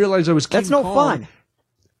 I didn't realize I was King That's no Kong. fun.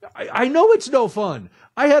 I know it's no fun.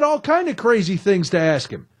 I had all kind of crazy things to ask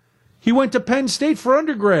him. He went to Penn State for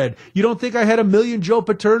undergrad. You don't think I had a million Joe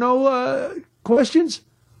Paterno questions?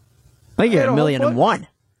 I think you had a million and one.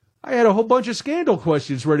 I had a whole bunch of scandal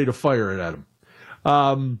questions ready to fire it at him.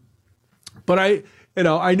 But I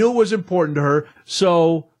knew it was important to her,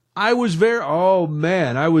 so I was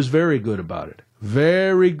I was very good about it.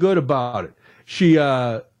 Very good about it. She, we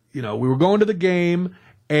were going to the game,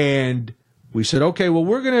 and we said, okay, well,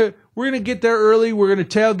 we're gonna get there early. We're gonna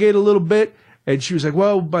tailgate a little bit. And she was like,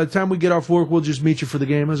 well, by the time we get off work, we'll just meet you for the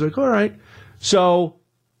game. I was like, all right. So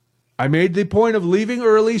I made the point of leaving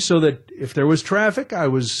early so that if there was traffic, I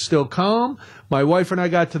was still calm. My wife and I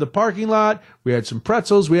got to the parking lot. We had some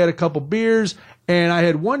pretzels. We had a couple beers, and I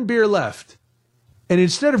had one beer left. And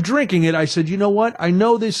instead of drinking it, I said, you know what? I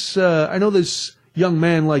know this young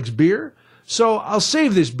man likes beer, so I'll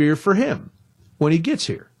save this beer for him when he gets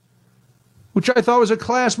here, which I thought was a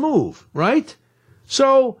class move, right?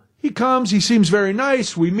 So he comes, he seems very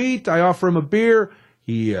nice. We meet, I offer him a beer.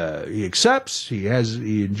 He accepts, he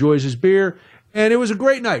enjoys his beer, and it was a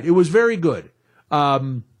great night. It was very good.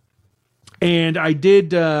 And I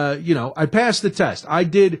did, I passed the test.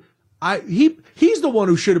 He's the one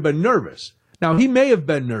who should have been nervous. Now, he may have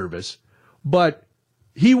been nervous, but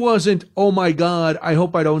he wasn't, oh my God, I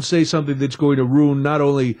hope I don't say something that's going to ruin not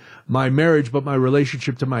only my marriage, but my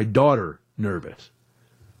relationship to my daughter nervous,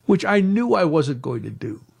 which I knew I wasn't going to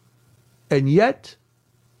do. And yet,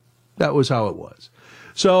 that was how it was.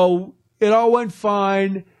 So it all went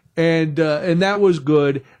fine, and that was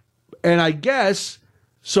good. And I guess,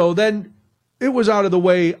 so then it was out of the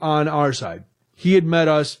way on our side. He had met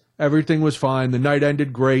us. Everything was fine. The night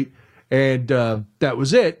ended great, and that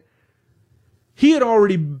was it. He had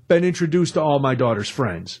already been introduced to all my daughter's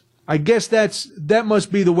friends. I guess that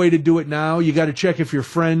must be the way to do it now. You got to check if your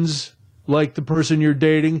friends like the person you're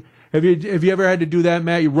dating. Have you ever had to do that,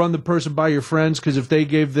 Matt? You run the person by your friends because if they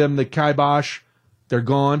gave them the kibosh, they're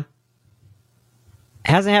gone?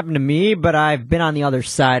 Hasn't happened to me, but I've been on the other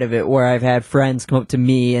side of it where I've had friends come up to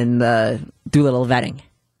me and do a little vetting.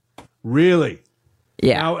 Really?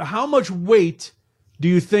 Yeah. Now, how much weight do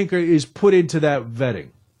you think is put into that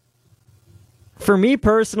vetting? For me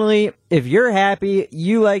personally, if you're happy,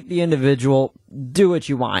 you like the individual, do what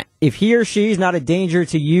you want. If he or she's not a danger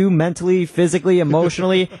to you mentally, physically,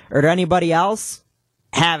 emotionally, or to anybody else,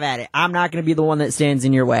 have at it. I'm not going to be the one that stands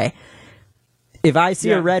in your way. If I see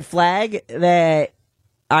a red flag that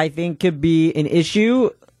I think could be an issue,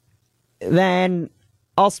 then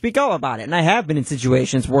I'll speak out about it. And I have been in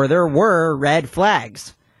situations where there were red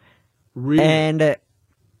flags. Really? And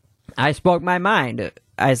I spoke my mind.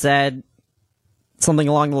 I said something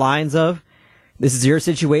along the lines of, this is your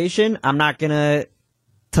situation. I'm not going to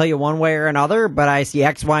tell you one way or another, but I see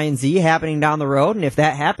X, Y, and Z happening down the road. And if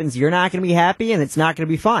that happens, you're not going to be happy and it's not going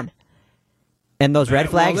to be fun. And those red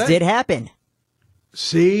flags did happen.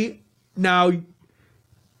 See, now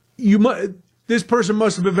this person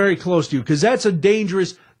must have been very close to you because that's a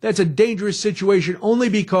dangerous situation only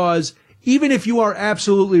because even if you are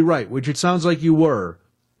absolutely right, which it sounds like you were,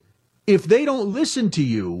 if they don't listen to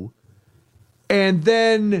you, and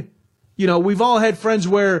then, we've all had friends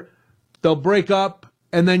where they'll break up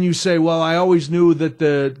and then you say, well, I always knew that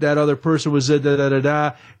that other person was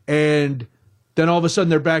da-da-da-da, and then all of a sudden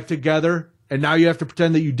they're back together. And now you have to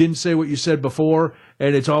pretend that you didn't say what you said before,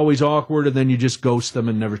 and it's always awkward, and then you just ghost them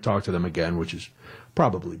and never talk to them again, which is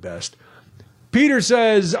probably best. Peter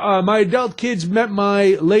says, my adult kids met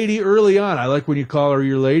my lady early on. I like when you call her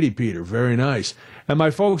your lady, Peter. Very nice. And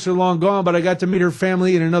my folks are long gone, but I got to meet her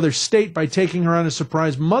family in another state by taking her on a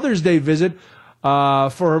surprise Mother's Day visit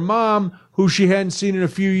for her mom, who she hadn't seen in a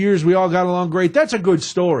few years. We all got along great. That's a good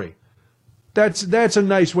story. That's a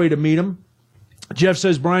nice way to meet them. Jeff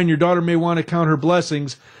says, Brian, your daughter may want to count her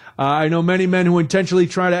blessings. I know many men who intentionally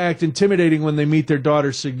try to act intimidating when they meet their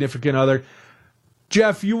daughter's significant other.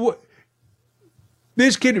 Jeff,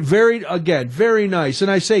 this kid, very nice.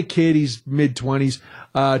 And I say kid, he's mid-20s.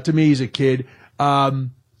 To me, he's a kid.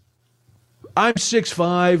 I'm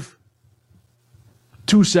 6'5",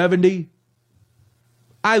 270.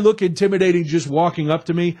 I look intimidating just walking up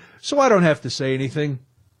to me, so I don't have to say anything.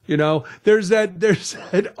 There's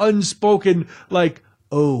that unspoken, like,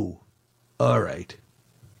 oh, all right.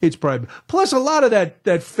 It's private. Plus, a lot of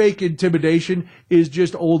that fake intimidation is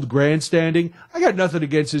just old grandstanding. I got nothing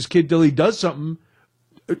against this kid till he does something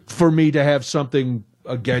for me to have something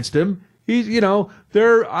against him.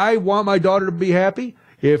 I want my daughter to be happy.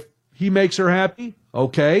 If he makes her happy,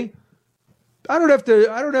 okay. I don't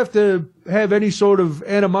have to have any sort of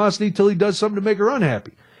animosity till he does something to make her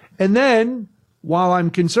unhappy. And then, while I'm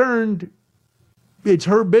concerned, it's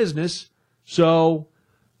her business, so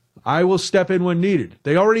I will step in when needed.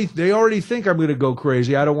 They already think I'm going to go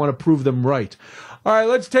crazy. I don't want to prove them right. All right,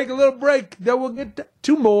 let's take a little break. Then we'll get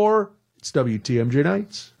to more. It's WTMJ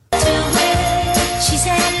Nights.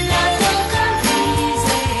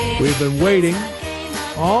 We've been waiting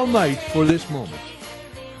all night for this moment.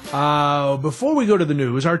 Before we go to the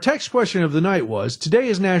news, our text question of the night was, today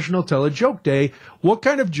is National Tell a Joke Day. What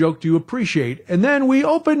kind of joke do you appreciate? And then we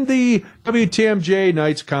opened the WTMJ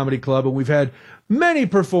Nights Comedy Club, and we've had many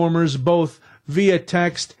performers, both via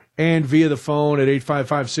text and via the phone at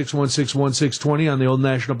 855-616-1620 on the Old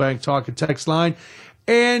National Bank Talk and Text line.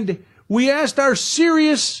 And we asked our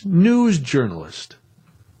serious news journalist,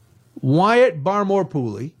 Wyatt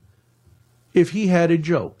Barmore-Pooley, if he had a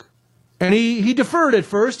joke. And he deferred at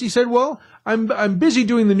first. He said, well, I'm busy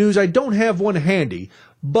doing the news. I don't have one handy,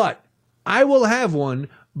 but I will have one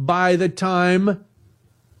by the time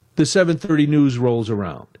the 7:30 news rolls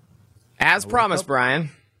around. As promised,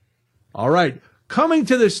 Brian. All right. Coming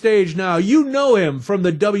to the stage now, you know him from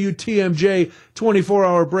the WTMJ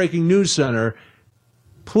 24-hour Breaking News Center.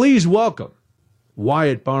 Please welcome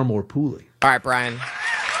Wyatt Barmore-Pooley. All right, Brian.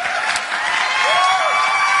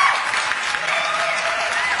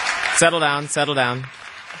 Settle down.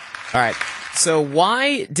 All right. So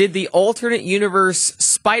why did the alternate universe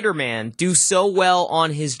Spider-Man do so well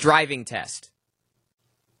on his driving test?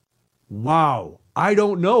 Wow. I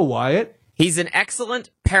don't know, Wyatt. He's an excellent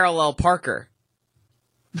parallel parker.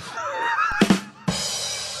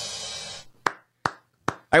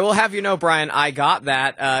 I will have you know, Brian, I got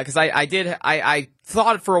that because I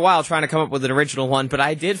thought for a while trying to come up with an original one, but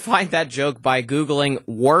I did find that joke by Googling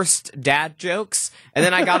worst dad jokes, and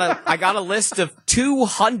then I got a list of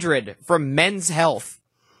 200 from Men's Health.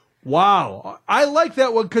 Wow, I like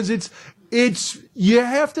that one because it's you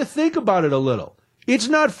have to think about it a little. It's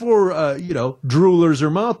not for droolers or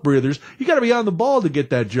mouth breathers. You got to be on the ball to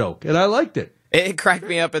get that joke, and I liked it. It cracked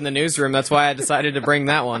me up in the newsroom. That's why I decided to bring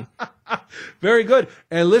that one. Very good.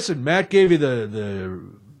 And listen, Matt gave you the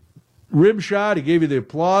rim shot. He gave you the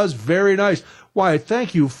applause. Very nice. Wyatt,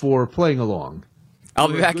 thank you for playing along. I'll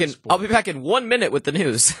be back in 1 minute with the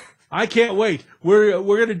news. I can't wait. We're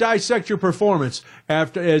going to dissect your performance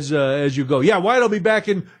as you go. Yeah, Wyatt will be back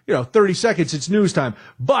in 30 seconds. It's news time.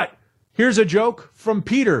 But here's a joke from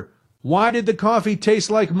Peter. Why did the coffee taste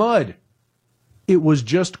like mud? It was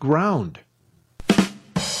just ground.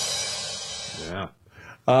 Yeah.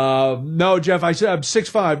 No, Jeff, I said I'm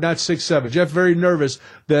 6'5", not 6'7". Jeff, very nervous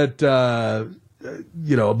that,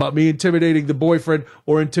 about me intimidating the boyfriend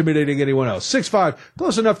or intimidating anyone else. 6'5",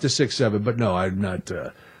 close enough to 6'7", but no, I'm not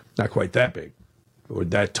quite that big or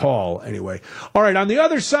that tall anyway. All right, on the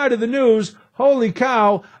other side of the news, holy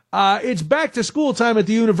cow, it's back to school time at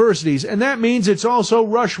the universities, and that means it's also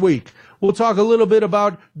rush week. We'll talk a little bit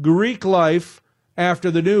about Greek life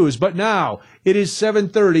after the news. But now it is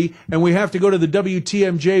 7:30, and we have to go to the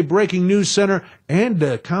WTMJ Breaking News Center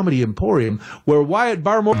and Comedy Emporium, where Wyatt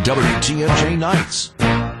Barmore... WTMJ Nights.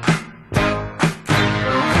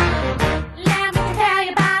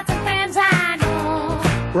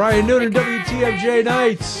 Brian Noonan, WTMJ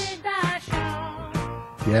Nights.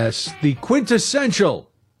 Yes, the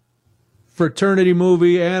quintessential fraternity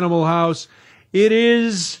movie, Animal House. It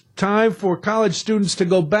is time for college students to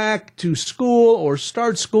go back to school or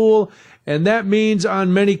start school, and that means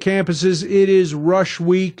on many campuses it is rush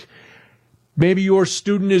week. Maybe your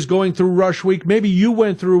student is going through rush week. Maybe you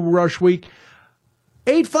went through rush week.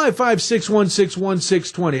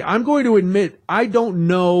 855-616-1620. I'm going to admit I don't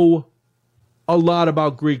know a lot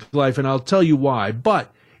about Greek life, and I'll tell you why.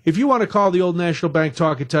 But if you want to call the Old National Bank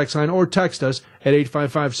Talk and Text line or text us at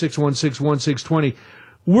 855-616-1620,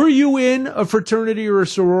 were you in a fraternity or a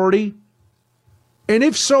sorority? And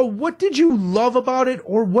if so, what did you love about it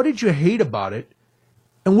or what did you hate about it?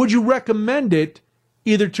 And would you recommend it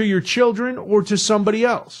either to your children or to somebody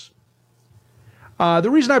else?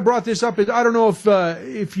 The reason I brought this up is I don't know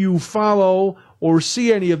if you follow or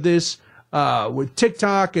see any of this with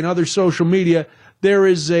TikTok and other social media. There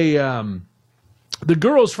is the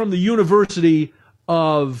girls from the University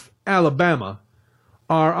of Alabama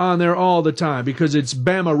are on there all the time because it's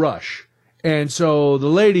Bama Rush. And so the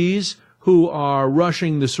ladies who are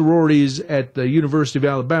rushing the sororities at the University of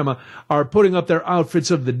Alabama are putting up their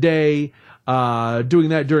outfits of the day, doing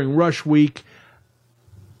that during rush week.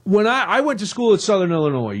 When I went to school at Southern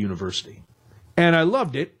Illinois University, and I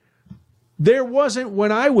loved it,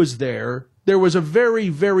 when I was there was a very,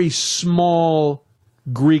 very small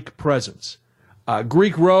Greek presence.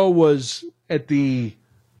 Greek Row was at the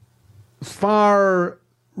far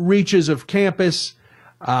reaches of campus.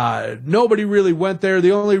 Nobody really went there.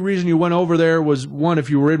 The only reason you went over there was, one, if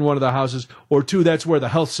you were in one of the houses, or two, that's where the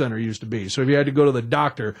health center used to be. So if you had to go to the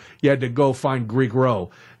doctor, you had to go find Greek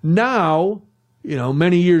Row. Now,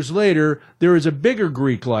 many years later, there is a bigger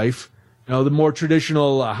Greek life, the more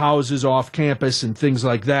traditional houses off campus and things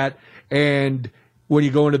like that. And when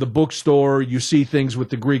you go into the bookstore, you see things with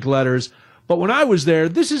the Greek letters. But when I was there,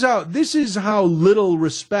 this is how little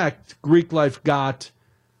respect Greek life got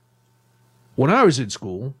when I was in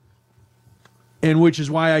school, and which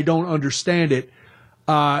is why I don't understand it.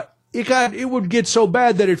 It would get so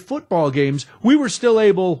bad that at football games, we were still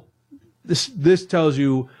able, this tells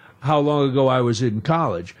you how long ago I was in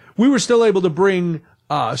college, we were still able to bring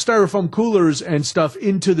styrofoam coolers and stuff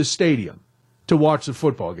into the stadium to watch the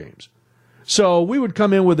football games. So we would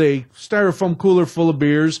come in with a styrofoam cooler full of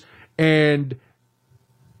beers, and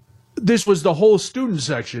this was the whole student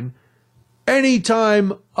section.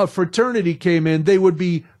 Anytime a fraternity came in, they would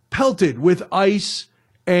be pelted with ice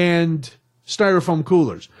and styrofoam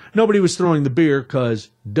coolers. Nobody was throwing the beer because,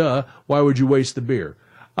 duh, why would you waste the beer?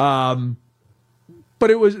 But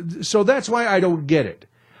so that's why I don't get it.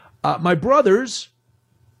 My brothers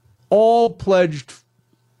all pledged,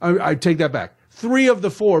 I take that back. 3 of the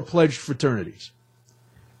 4 pledged fraternities.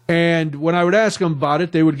 And when I would ask them about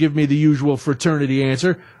it, they would give me the usual fraternity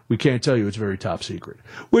answer. We can't tell you, it's very top secret.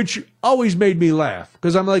 Which always made me laugh,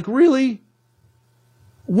 because I'm like, really?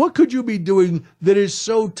 What could you be doing that is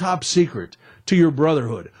so top secret to your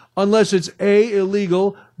brotherhood? Unless it's A,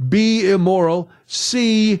 illegal, B, immoral,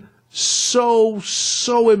 C, so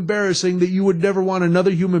embarrassing that you would never want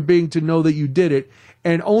another human being to know that you did it,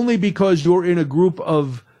 and only because you're in a group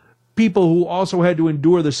of people who also had to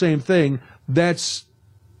endure the same thing, that's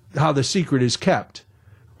how the secret is kept.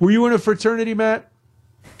 Were you in a fraternity, Matt?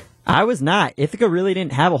 I was not. Ithaca really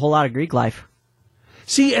didn't have a whole lot of Greek life.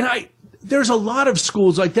 See, and there's a lot of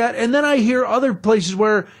schools like that, and then I hear other places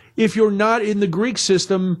where if you're not in the Greek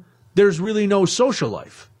system, there's really no social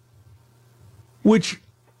life, which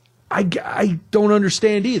I don't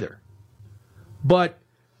understand either. But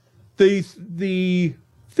the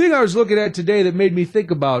thing I was looking at today that made me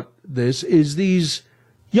think about this is these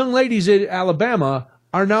young ladies in Alabama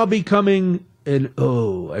are now becoming, and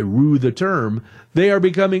I rue the term, they are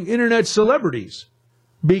becoming internet celebrities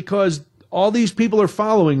because all these people are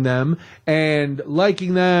following them and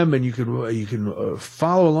liking them, and you can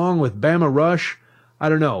follow along with Bama Rush. I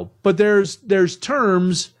don't know, but there's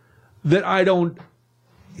terms that I don't.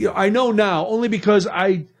 I know now only because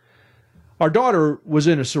our daughter was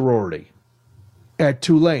in a sorority at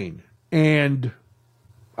Tulane, and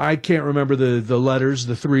I can't remember the letters,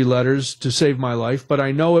 the 3 letters to save my life, but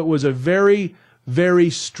I know it was a very, very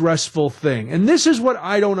stressful thing. And this is what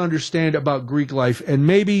I don't understand about Greek life, and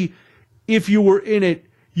maybe if you were in it,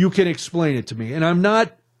 you can explain it to me. And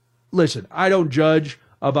I don't judge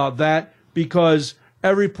about that because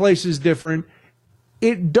every place is different.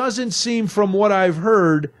 It doesn't seem from what I've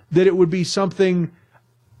heard that it would be something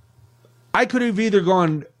I could have either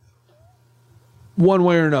gone one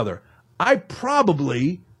way or another. I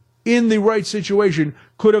probably, in the right situation,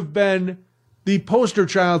 could have been the poster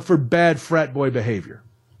child for bad frat boy behavior.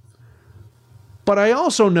 But I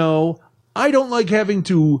also know I don't like having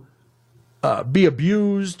to be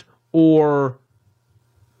abused, or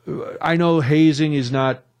I know hazing is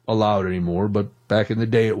not allowed anymore, but back in the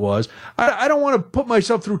day it was. I don't want to put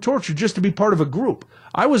myself through torture just to be part of a group.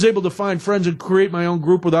 I was able to find friends and create my own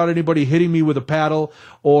group without anybody hitting me with a paddle,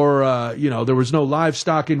 or, there was no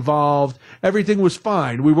livestock involved. Everything was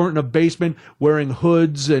fine. We weren't in a basement wearing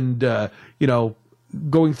hoods and,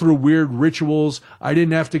 going through weird rituals. I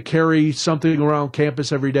didn't have to carry something around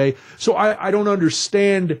campus every day. So I don't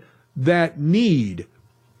understand that need.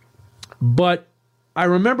 But I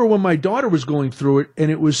remember when my daughter was going through it, and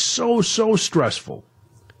it was so stressful.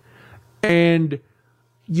 And,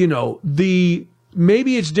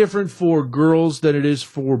 maybe it's different for girls than it is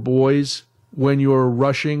for boys when you're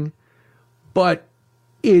rushing, but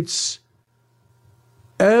it's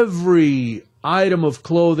every item of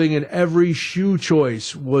clothing and every shoe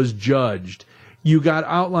choice was judged. You got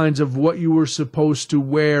outlines of what you were supposed to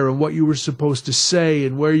wear and what you were supposed to say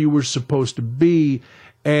and where you were supposed to be.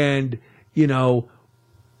 And,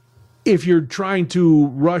 if you're trying to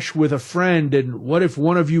rush with a friend, and what if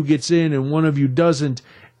one of you gets in and one of you doesn't?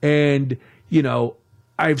 And,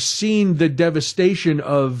 I've seen the devastation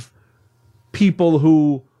of people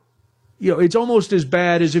who, it's almost as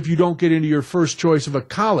bad as if you don't get into your first choice of a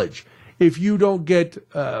college. If you don't get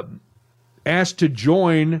asked to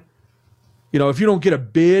join, if you don't get a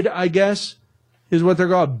bid, I guess, is what they're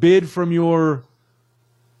called, bid from your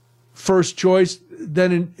first choice,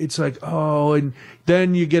 then it's like, oh, and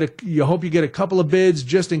then you hope you get a couple of bids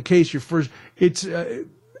just in case you're first. It's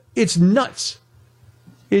nuts.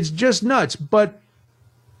 It's just nuts. But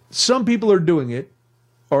some people are doing it,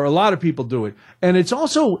 or a lot of people do it, and it's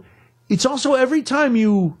also every time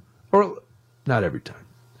or not every time.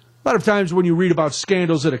 A lot of times when you read about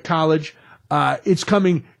scandals at a college, it's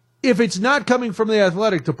coming. If it's not coming from the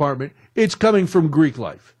athletic department, it's coming from Greek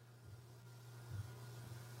life.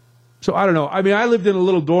 So I don't know. I mean, I lived in a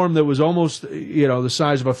little dorm that was almost, the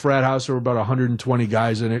size of a frat house. There were about 120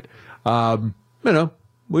 guys in it.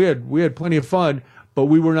 We had plenty of fun, but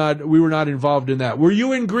we were not involved in that. Were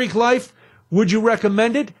you in Greek life? Would you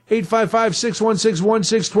recommend it?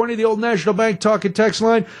 855-616-1620, the Old National Bank talk and text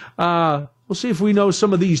line. We'll see if we know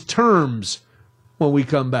some of these terms when we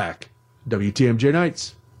come back. WTMJ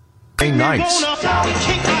Nights. Nights.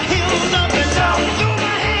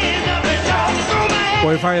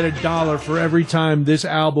 Boy, if I had $1 for every time this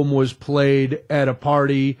album was played at a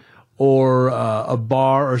party or a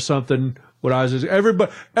bar or something, when I was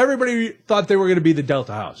everybody thought they were going to be the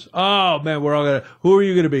Delta House. Oh man, we're all gonna. Who are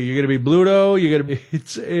you going to be? You're going to be Bluto. You're going to be.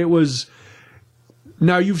 It was.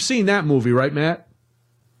 Now you've seen that movie, right, Matt?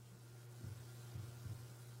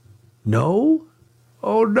 No.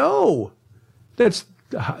 Oh no, that's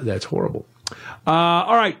horrible.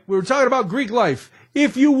 All right, we were talking about Greek life.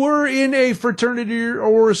 If you were in a fraternity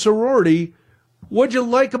or a sorority, what'd you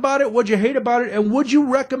like about it? What'd you hate about it? And would you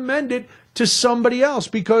recommend it to somebody else?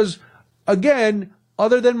 Because, again,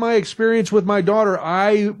 other than my experience with my daughter,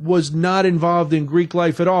 I was not involved in Greek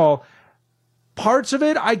life at all. Parts of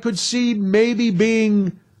it I could see maybe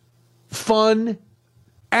being fun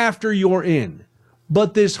after you're in.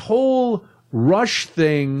 But this whole rush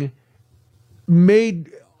thing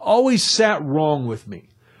always sat wrong with me.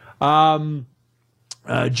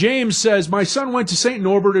 James says, my son went to St.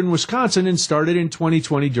 Norbert in Wisconsin and started in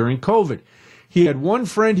 2020 during COVID. He had one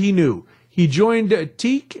friend he knew. He joined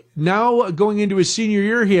Teak. Now going into his senior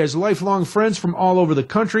year, he has lifelong friends from all over the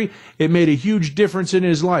country. It made a huge difference in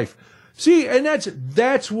his life. See, and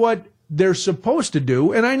that's what they're supposed to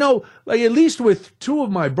do. And I know, like, at least with two of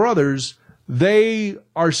my brothers, they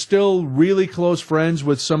are still really close friends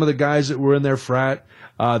with some of the guys that were in their frat.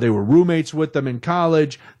 They were roommates with them in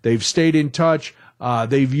college. They've stayed in touch.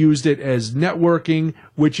 They've used it as networking,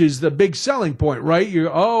 which is the big selling point, right?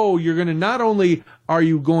 You're going to, not only are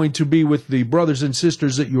you going to be with the brothers and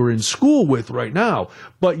sisters that you're in school with right now,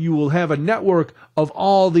 but you will have a network of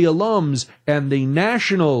all the alums and the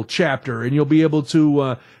national chapter, and you'll be able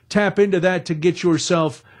to tap into that to get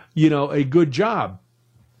yourself, a good job.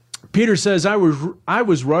 Peter says, I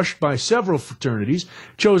was rushed by several fraternities,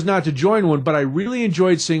 chose not to join one, but I really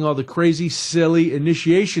enjoyed seeing all the crazy, silly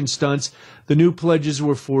initiation stunts the new pledges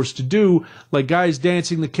were forced to do, like guys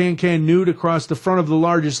dancing the can-can nude across the front of the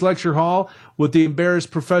largest lecture hall with the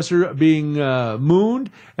embarrassed professor being mooned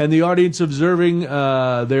and the audience observing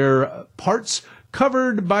their parts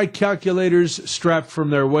covered by calculators strapped from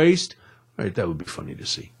their waist. Right, that would be funny to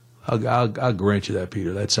see. I'll grant you that,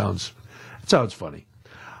 Peter. That sounds funny.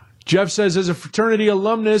 Jeff says, as a fraternity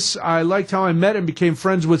alumnus, I liked how I met and became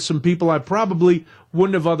friends with some people I probably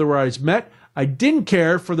wouldn't have otherwise met. I didn't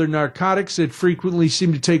care for the narcotics that frequently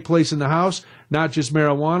seemed to take place in the house, not just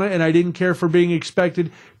marijuana, and I didn't care for being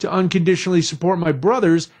expected to unconditionally support my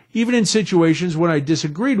brothers, even in situations when I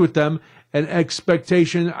disagreed with them, an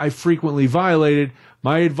expectation I frequently violated.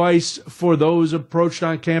 My advice for those approached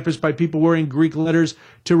on campus by people wearing Greek letters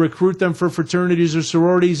to recruit them for fraternities or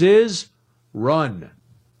sororities is run.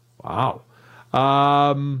 Wow.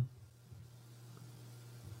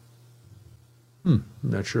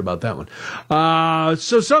 Not sure about that one.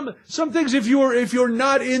 So some things, if you're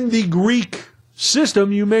not in the Greek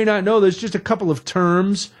system, you may not know. There's just a couple of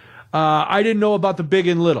terms. I didn't know about the big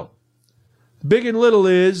and little. Big and little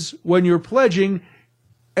is when you're pledging,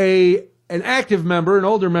 an active member, an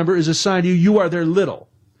older member, is assigned to you. You are their little,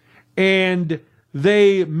 and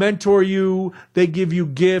they mentor you. They give you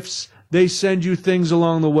gifts. They send you things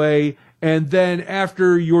along the way. And then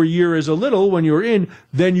after your year as a little, when you're in,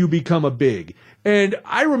 then you become a big. And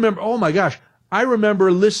I remember, oh my gosh, I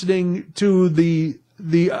remember listening to the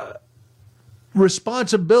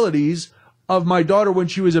responsibilities of my daughter when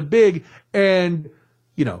she was a big, and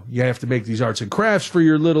you have to make these arts and crafts for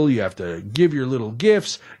your little. You have to give your little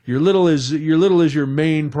gifts. Your little is your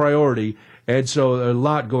main priority, and so a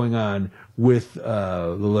lot going on with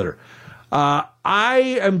the litter.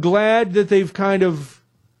 I am glad that they've kind of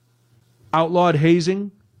outlawed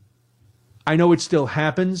hazing. I know it still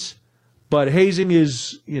happens, but hazing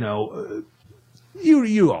is,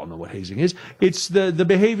 You all know what hazing is. It's the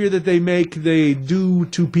behavior that they do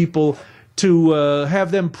to people to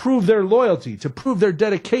have them prove their loyalty, to prove their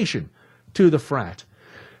dedication to the frat.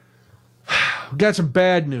 Got some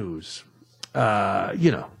bad news.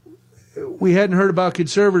 We hadn't heard about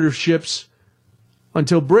conservatorships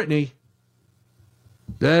until Britney.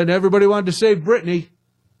 Then everybody wanted to save Britney.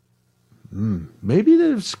 Maybe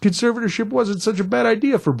the conservatorship wasn't such a bad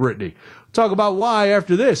idea for Britney. We'll talk about why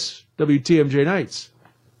after this. WTMJ Nights.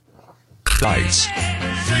 Nights.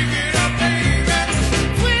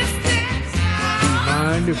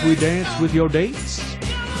 Mind if we dance with your dates?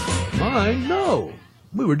 Mind? No.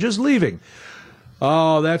 We were just leaving.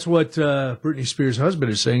 Oh, that's what Britney Spears'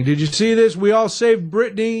 husband is saying. Did you see this? We all saved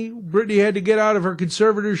Britney. Britney had to get out of her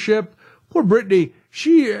conservatorship. Poor Britney.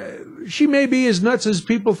 She may be as nuts as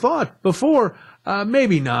people thought before.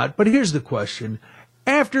 Maybe not. But here's the question.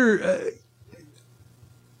 After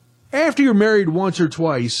you're married once or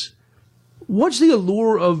twice, what's the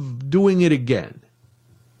allure of doing it again?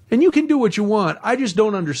 And you can do what you want. I just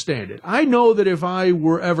don't understand it. I know that if I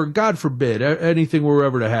were ever, God forbid, anything were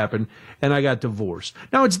ever to happen, and I got divorced.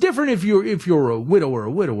 Now it's different if you're a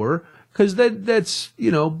widower, because that's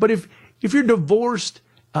But if you're divorced,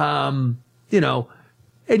 and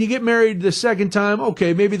you get married the second time,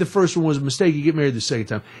 okay, maybe the first one was a mistake. You get married the second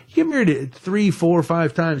time. You get married 3, 4,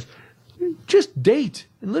 5 times. Just date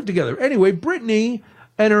and live together. Anyway, Britney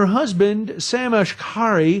and her husband, Sam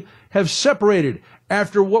Ashkari, have separated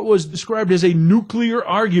after what was described as a nuclear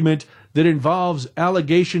argument that involves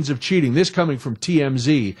allegations of cheating. This coming from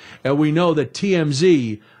TMZ. And we know that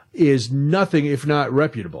TMZ is nothing if not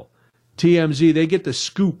reputable. TMZ, they get the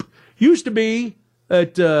scoop. Used to be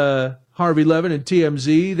at Harvey Levin and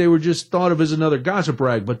TMZ, they were just thought of as another gossip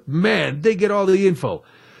rag. But man, they get all the info.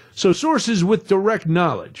 So sources with direct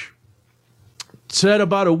knowledge said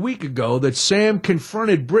about a week ago that Sam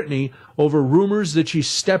confronted Britney over rumors that she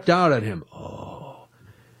stepped out on him. Oh.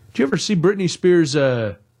 Did you ever see Britney Spears'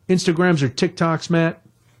 Instagrams or TikToks, Matt?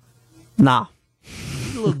 Nah.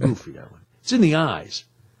 It's a little goofy, that one. It's in the eyes.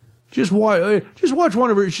 Just watch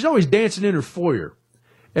one of her. She's always dancing in her foyer.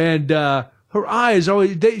 And her eyes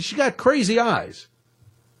she got crazy eyes.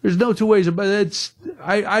 There's no two ways about it.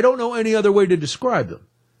 I don't know any other way to describe them.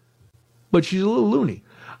 But she's a little loony.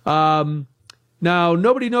 Now,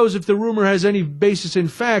 nobody knows if the rumor has any basis in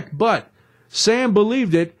fact, but Sam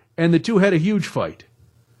believed it, and the two had a huge fight.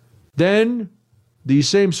 Then, these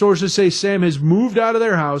same sources say Sam has moved out of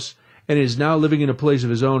their house and is now living in a place of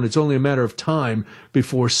his own. It's only a matter of time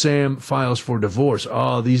before Sam files for divorce.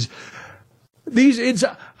 Oh,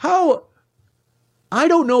 I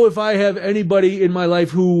don't know if I have anybody in my life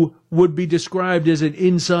who would be described as an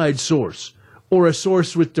inside source or a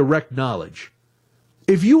source with direct knowledge.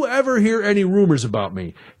 If you ever hear any rumors about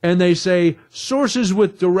me and they say sources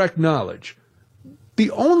with direct knowledge,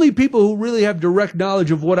 the only people who really have direct knowledge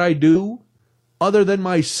of what I do, other than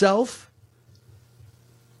myself,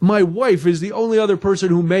 my wife is the only other person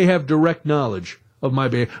who may have direct knowledge of my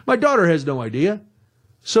behavior. My daughter has no idea.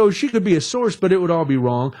 So she could be a source, but it would all be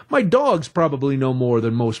wrong. My dogs probably know more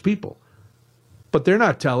than most people. But they're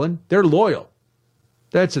not telling. They're loyal.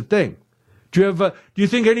 That's the thing. Do you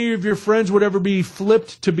think any of your friends would ever be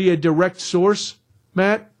flipped to be a direct source,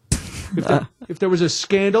 Matt? If there was a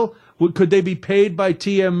scandal, could they be paid by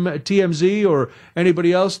TMZ or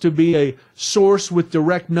anybody else to be a source with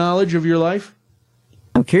direct knowledge of your life?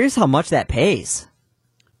 I'm curious how much that pays.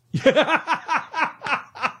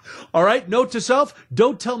 All right, note to self,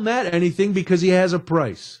 don't tell Matt anything because he has a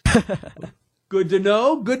price. Good to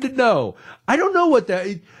know, good to know. I don't know what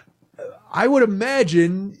that... I would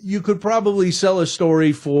imagine you could probably sell a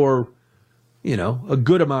story for, a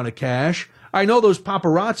good amount of cash. I know those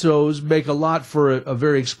paparazzos make a lot for a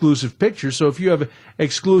very exclusive picture, so if you have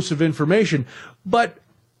exclusive information, but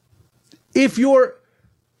here's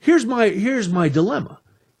my dilemma.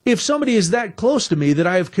 If somebody is that close to me that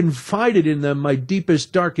I have confided in them my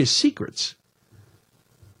deepest, darkest secrets,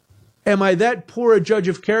 am I that poor a judge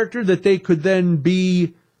of character that they could then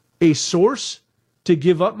be a source to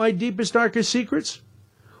give up my deepest, darkest secrets?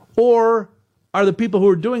 Or are the people who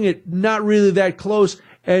are doing it not really that close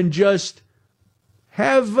and just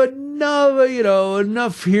have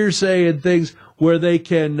enough hearsay and things where they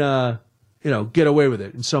can, get away with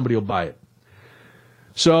it and somebody will buy it?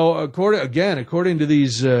 So according to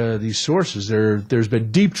these sources, there's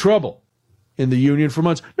been deep trouble in the union for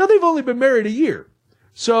months. Now they've only been married a year,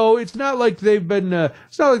 so it's not like they've had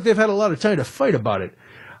a lot of time to fight about it.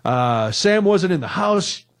 Sam wasn't in the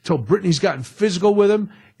house till Britney's gotten physical with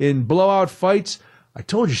him in blowout fights. I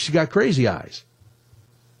told you she got crazy eyes.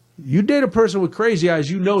 You date a person with crazy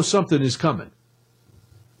eyes, you know something is coming.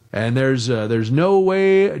 And there's no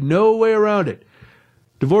way around it.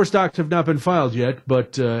 Divorce docs have not been filed yet,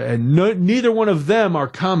 but neither one of them are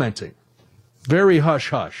commenting. Very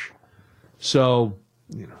hush-hush. So,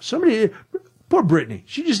 somebody, poor Brittany,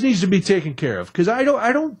 she just needs to be taken care of, because I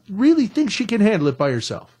don't really think she can handle it by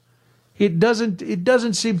herself. It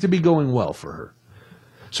doesn't seem to be going well for her.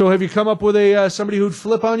 So have you come up with somebody who'd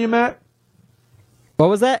flip on you, Matt? What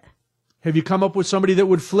was that? Have you come up with somebody that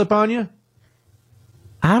would flip on you?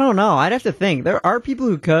 I don't know. I'd have to think. There are people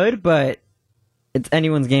who could, but it's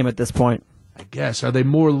anyone's game at this point. I guess. Are they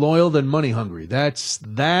more loyal than money hungry? That's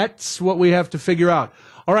what we have to figure out.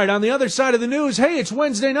 All right, on the other side of the news, hey, it's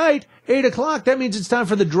Wednesday night, 8 o'clock. That means it's time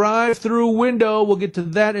for the Drive Thru Window. We'll get to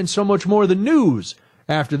that and so much more of the news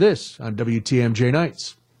after this on WTMJ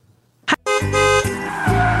Nights.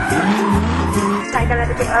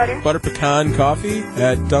 Butter pecan coffee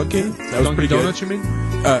at Dunkin'. That was Dunkin' pretty Donuts, good. you mean?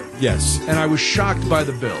 Yes. And I was shocked by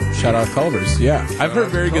the bill. Shout out Culver's, yeah. I've heard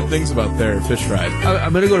very good things about their fish fry.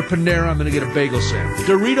 I'm going to go to Panera. I'm going to get a bagel sandwich.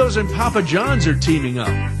 Doritos and Papa John's are teaming up.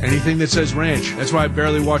 Anything that says ranch. That's why I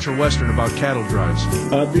barely watch a Western about cattle drives.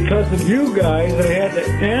 Because of you guys, I had to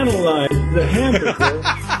analyze the hamburger.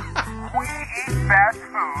 We eat fast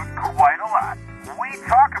food quite a lot. We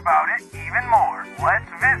talk about it even more. Let's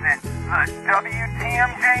visit the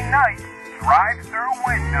WTMJ Nights Drive Thru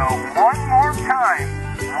Window one more time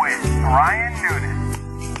with Brian Noonan.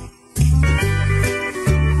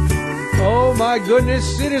 Oh my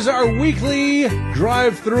goodness, it is our weekly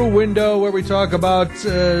Drive Thru Window where we talk about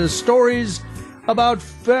stories about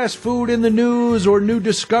fast food in the news or new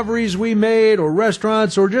discoveries we made or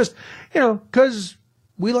restaurants or just, because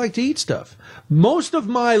we like to eat stuff. Most of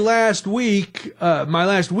my last weekend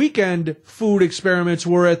food experiments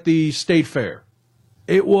were at the State Fair.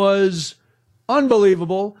 It was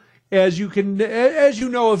unbelievable. As you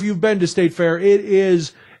know, if you've been to State Fair, it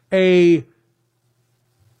is a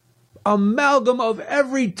amalgam of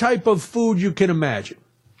every type of food you can imagine.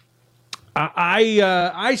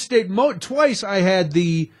 I stayed twice. I had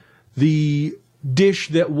the dish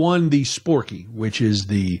that won the Sporky, which is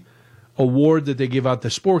the award that they give out, the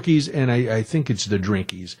Sporkies, and I think it's the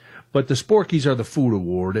Drinkies. But the Sporkies are the food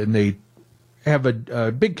award, and they have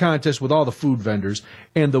a big contest with all the food vendors,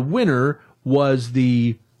 and the winner was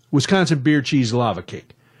the Wisconsin Beer Cheese Lava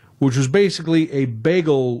Cake, which was basically a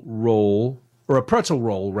bagel roll, or a pretzel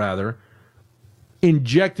roll, rather,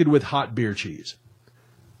 injected with hot beer cheese.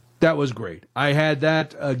 That was great. I had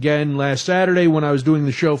that again last Saturday when I was doing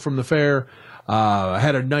the show from the fair. I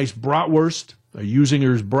had a nice bratwurst, a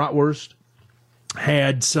Usinger's bratwurst.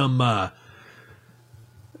 Had some,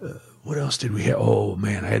 what else did we have? Oh,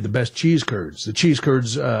 man, I had the best cheese curds. The cheese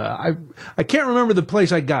curds, I can't remember the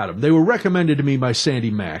place I got them. They were recommended to me by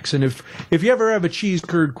Sandy Max. And if you ever have a cheese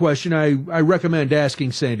curd question, I recommend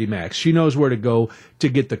asking Sandy Max. She knows where to go to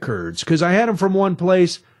get the curds. Because I had them from one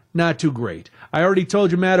place, not too great. I already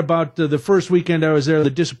told you, Matt, about the first weekend I was there, the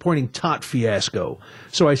disappointing tot fiasco.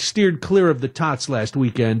 So I steered clear of the tots last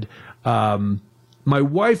weekend. My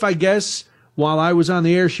wife, I guess, while I was on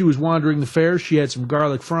the air, she was wandering the fair. She had some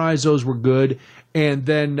garlic fries. Those were good. And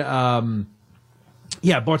then, I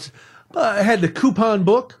had the coupon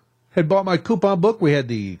book. Had bought my coupon book. We had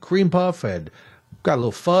the cream puff. Got a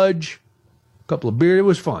little fudge, a couple of beer. It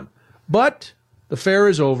was fun. But the fair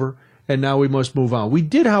is over, and now we must move on. We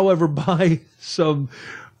did, however, buy some.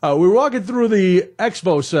 We were walking through the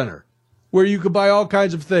Expo Center, where you could buy all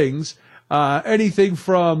kinds of things. Anything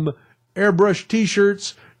from airbrush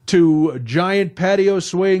T-shirts to giant patio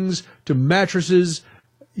swings to mattresses,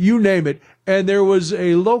 you name it. And there was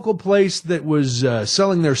a local place that was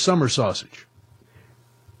selling their summer sausage.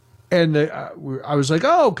 And I was like,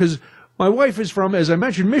 oh, because my wife is from, as I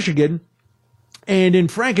mentioned, Michigan. And in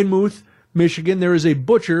Frankenmuth, Michigan, there is a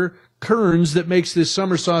butcher, Kearns, that makes this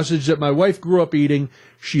summer sausage that my wife grew up eating.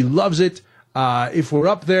 She loves it. If we're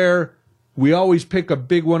up there, we always pick a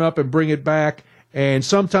big one up and bring it back. And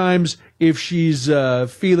sometimes, if she's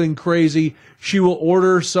feeling crazy, she will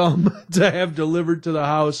order some to have delivered to the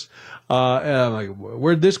house. And I'm like,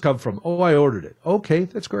 where'd this come from? Oh, I ordered it. Okay,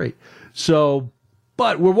 that's great. So,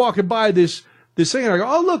 but we're walking by this thing, and I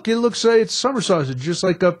go, oh, look, it looks like it's summer sausage, just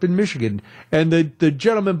like up in Michigan. And the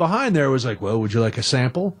gentleman behind there was like, well, would you like a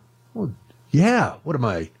sample? Well, yeah. What am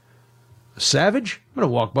I, a savage? I'm going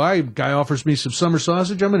to walk by. Guy offers me some summer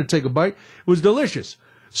sausage. I'm going to take a bite. It was delicious.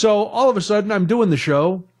 So all of a sudden, I'm doing the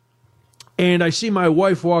show, and I see my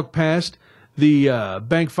wife walk past the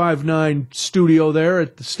Bank 59 studio there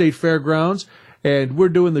at the State Fairgrounds, and we're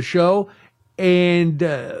doing the show, and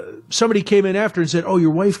somebody came in after and said, oh,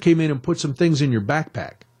 your wife came in and put some things in your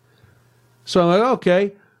backpack. So I'm like,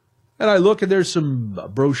 okay. And I look, and there's some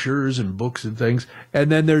brochures and books and things,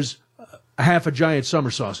 and then there's half a giant summer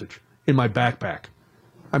sausage in my backpack.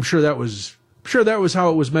 I'm sure that was how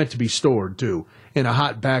it was meant to be stored too, in a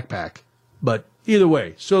hot backpack. But either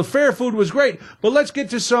way, so fair food was great. But let's get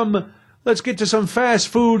to some fast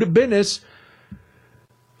food business.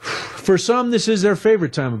 For some, this is their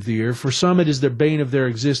favorite time of the year. For some, it is their bane of their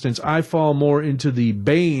existence. I fall more into the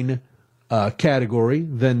bane category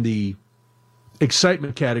than the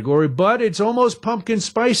excitement category, but it's almost pumpkin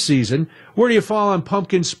spice season. Where do you fall on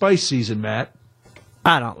pumpkin spice season, Matt?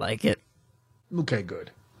 I don't like it. Okay, good.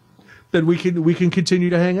 Then we can continue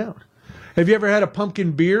to hang out. Have you ever had a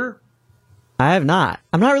pumpkin beer? I have not.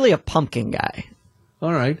 I'm not really a pumpkin guy.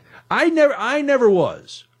 All right. I never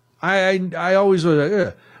was. I always was like,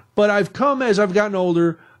 ugh. But I've come as I've gotten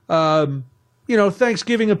older.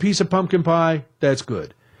 Thanksgiving, a piece of pumpkin pie, that's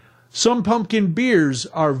good. Some pumpkin beers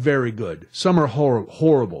are very good. Some are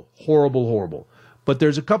horrible. But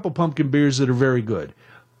there's a couple pumpkin beers that are very good.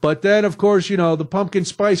 But then, of course, the pumpkin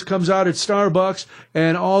spice comes out at Starbucks,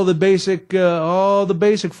 and all the basic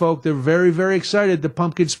folk, they're very, very excited. The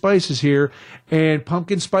pumpkin spice is here, and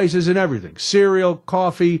pumpkin spice is in everything. Cereal,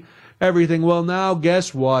 coffee, everything. Well, now,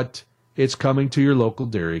 guess what? It's coming to your local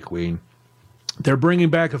Dairy Queen. They're bringing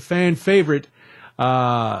back a fan favorite.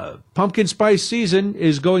 Pumpkin spice season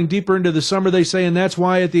is going deeper into the summer, they say, and that's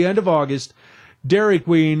why at the end of August, Dairy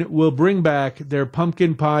Queen will bring back their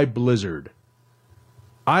pumpkin pie blizzard.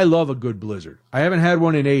 I love a good blizzard. I haven't had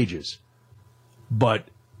one in ages, but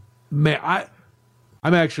man,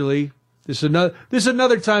 I'm actually this is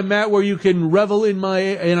another time, Matt, where you can revel in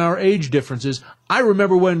our age differences. I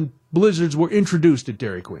remember when blizzards were introduced at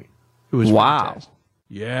Dairy Queen. It was fantastic.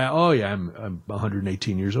 Yeah. Oh yeah. I'm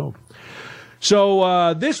 118 years old.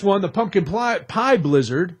 So this one, the pumpkin pie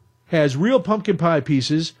blizzard, has real pumpkin pie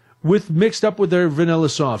pieces mixed up with their vanilla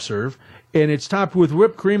soft serve, and it's topped with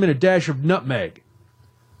whipped cream and a dash of nutmeg.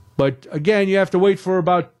 But again, you have to wait for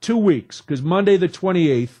about 2 weeks, because Monday the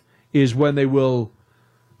 28th is when they will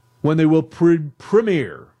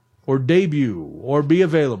premiere or debut or be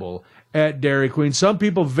available at Dairy Queen. Some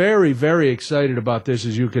people very, very excited about this,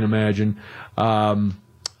 as you can imagine.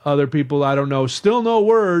 Other people, I don't know. Still no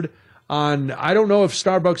word on. I don't know if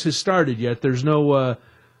Starbucks has started yet. There's no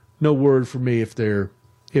word for me if they're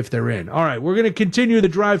in. All right, we're going to continue the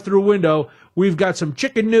drive-through window. We've got some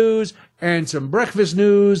chicken news and some breakfast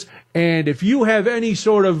news. And if you have any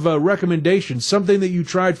sort of recommendation, something that you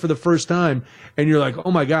tried for the first time, and you're like,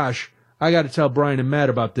 oh my gosh, I got to tell Brian and Matt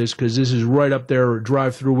about this because this is right up their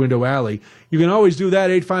drive-through window alley. You can always do that,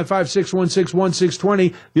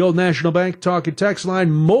 855-616-1620, the Old National Bank talk and text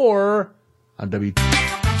line. More on WTMJ.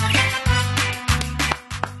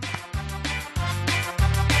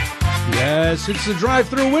 Yes, it's the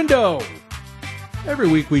drive-through window. Every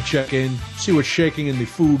week we check in, see what's shaking in the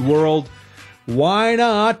food world. Why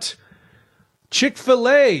not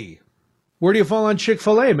Chick-fil-A? Where do you fall on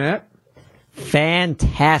Chick-fil-A, Matt?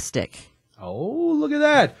 Fantastic. Oh, look at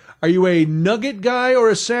that. Are you a nugget guy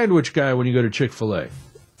or a sandwich guy when you go to Chick-fil-A?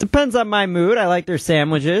 Depends on my mood. I like their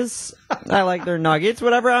sandwiches. I like their nuggets,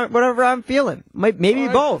 whatever I'm feeling. Maybe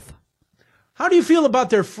both. How do you feel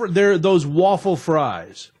about those waffle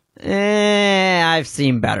fries? I've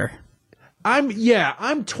seen better.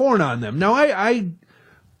 I'm torn on them. Now, I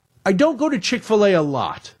don't go to Chick-fil-A a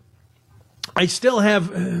lot. I still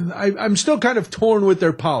have, I'm still kind of torn with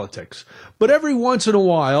their politics. But every once in a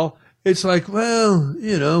while, it's like, well,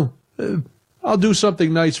 I'll do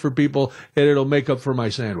something nice for people and it'll make up for my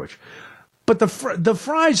sandwich. But the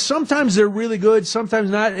fries, sometimes they're really good, sometimes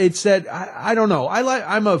not. It's that, I don't know.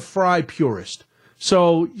 I'm a fry purist.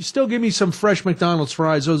 So you still give me some fresh McDonald's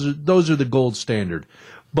fries. Those are the gold standard.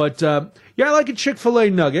 But, I like a Chick-fil-A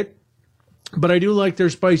nugget, but I do like their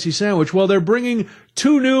spicy sandwich. Well, they're bringing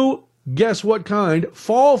 2 new, guess what kind,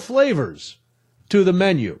 fall flavors to the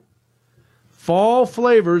menu. Fall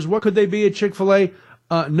flavors, what could they be at Chick-fil-A?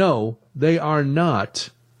 No, they are not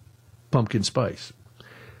pumpkin spice.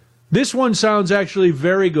 This one sounds actually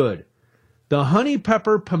very good. The honey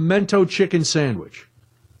pepper pimento chicken sandwich.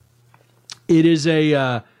 It is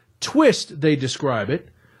a twist, they describe it,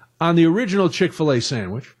 on the original Chick-fil-A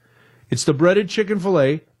sandwich. It's the breaded chicken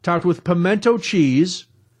filet topped with pimento cheese,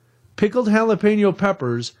 pickled jalapeno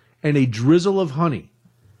peppers, and a drizzle of honey.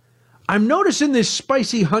 I'm noticing this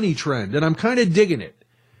spicy honey trend, and I'm kind of digging it.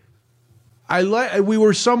 We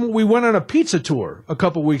went on a pizza tour a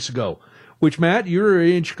couple weeks ago, which, Matt, you're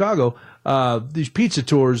in Chicago. This pizza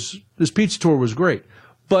tour was great.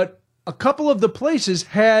 But a couple of the places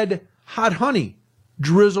had hot honey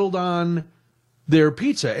drizzled on their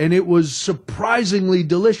pizza, and it was surprisingly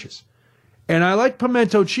delicious. And I like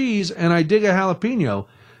pimento cheese, and I dig a jalapeno.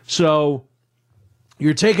 So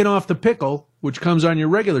you're taking off the pickle, which comes on your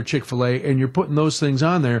regular Chick-fil-A, and you're putting those things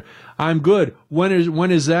on there. I'm good. When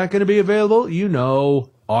is that going to be available? You know,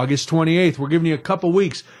 August 28th. We're giving you a couple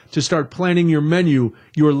weeks to start planning your menu,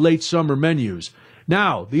 your late summer menus.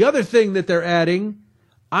 Now, the other thing that they're adding,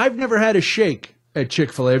 I've never had a shake at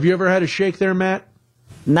Chick-fil-A. Have you ever had a shake there, Matt?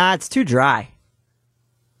 Nah, it's too dry.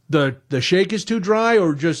 The shake is too dry,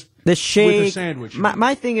 or just the shake with a sandwich?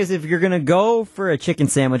 My thing is, if you're going to go for a chicken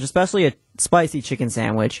sandwich, especially a spicy chicken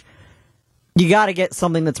sandwich, you got to get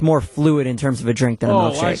something that's more fluid in terms of a drink than a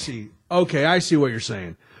milkshake. Oh, I see. Okay, I see what you're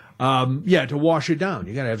saying. Yeah, to wash it down.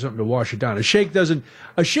 You got to have something to wash it down. A shake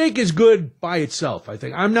is good by itself, I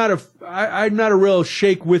think. I'm not a real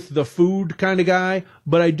shake with the food kind of guy,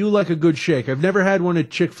 but I do like a good shake. I've never had one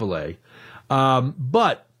at Chick-fil-A.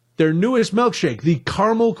 But their newest milkshake, the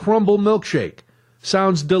Caramel Crumble Milkshake,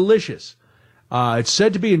 sounds delicious. It's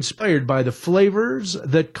said to be inspired by the flavors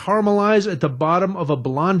that caramelize at the bottom of a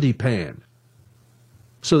Blondie pan.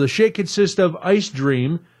 So the shake consists of Ice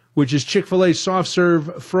Dream, which is Chick-fil-A's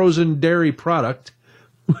soft-serve frozen dairy product,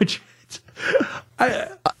 which...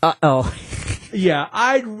 Uh-oh.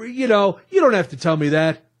 Yeah, you don't have to tell me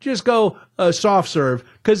that. Just go soft serve,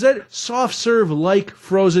 because that soft serve like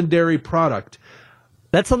frozen dairy product.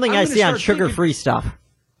 That's something I see on sugar-free stuff.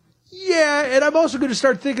 Yeah, and I'm also going to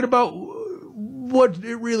start thinking about what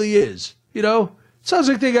it really is. You know, it sounds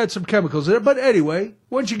like they got some chemicals in it, but anyway,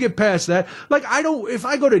 once you get past that, like if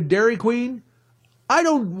I go to Dairy Queen, I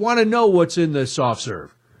don't want to know what's in the soft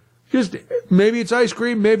serve. Just maybe it's ice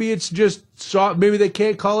cream, maybe it's just soft, maybe they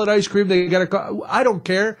can't call it ice cream. They got to call. I don't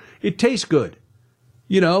care. It tastes good.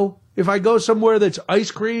 You know, if I go somewhere that's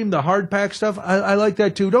ice cream, the hard pack stuff, I like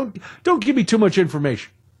that too. Don't give me too much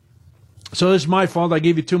information. So this is my fault. I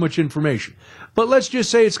gave you too much information. But let's just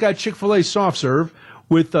say it's got Chick-fil-A soft serve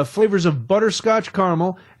with flavors of butterscotch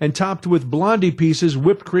caramel and topped with Blondie pieces,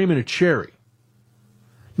 whipped cream, and a cherry.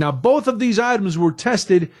 Now, both of these items were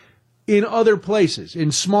tested in other places,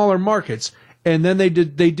 in smaller markets, and then they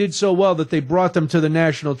did so well that they brought them to the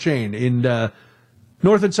national chain. In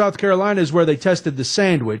North and South Carolina is where they tested the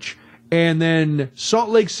sandwich, and then Salt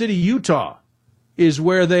Lake City, Utah is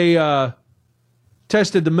where they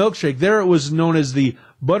tested the milkshake. There it was known as the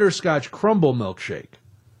Butterscotch Crumble Milkshake.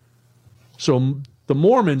 So the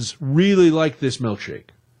Mormons really like this milkshake.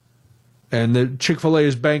 And the Chick-fil-A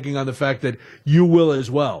is banking on the fact that you will as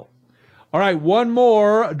well. All right, one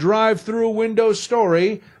more drive-through window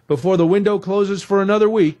story before the window closes for another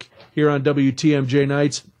week here on WTMJ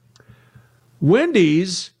Nights.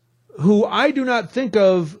 Wendy's, who I do not think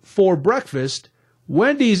of for breakfast,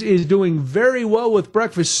 Wendy's is doing very well with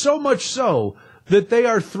breakfast, so much so that they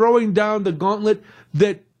are throwing down the gauntlet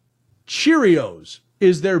that Cheerios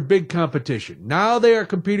is their big competition. Now they are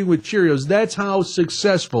competing with Cheerios. That's how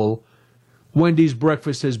successful Wendy's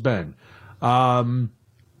breakfast has been. I've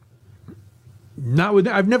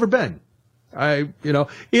never been.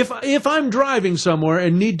 If I'm driving somewhere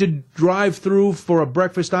and need to drive through for a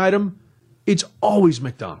breakfast item, it's always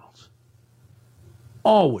McDonald's.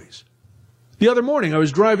 Always. The other morning, I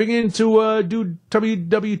was driving in to do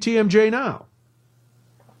WTMJ Now.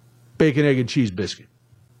 Bacon, egg, and cheese biscuit.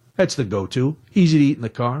 That's the go-to. Easy to eat in the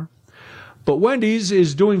car. But Wendy's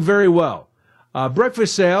is doing very well.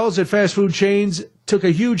 Breakfast sales at fast food chains took a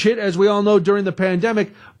huge hit, as we all know, during the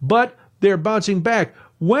pandemic, but they're bouncing back.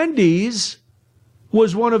 Wendy's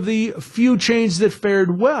was one of the few chains that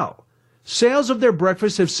fared well. Sales of their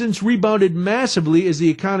breakfast have since rebounded massively as the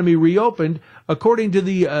economy reopened. According to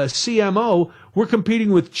the CMO, we're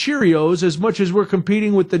competing with Cheerios as much as we're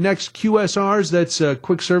competing with the next QSRs. That's a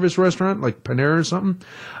quick service restaurant like Panera or something.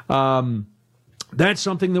 That's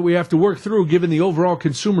something that we have to work through given the overall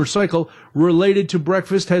consumer cycle related to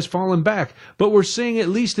breakfast has fallen back. But we're seeing, at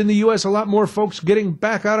least in the U.S., a lot more folks getting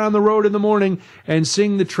back out on the road in the morning and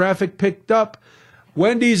seeing the traffic picked up.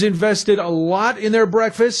 Wendy's invested a lot in their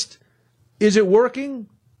breakfast. Is it working?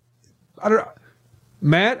 I don't know.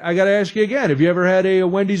 Matt, I got to ask you again. Have you ever had a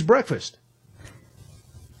Wendy's breakfast?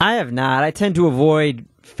 I have not. I tend to avoid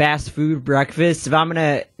fast food breakfast. If I'm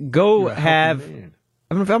going to go have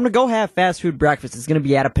fast food breakfast, it's going to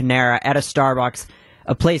be at a Panera, at a Starbucks,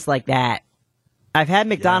 a place like that. I've had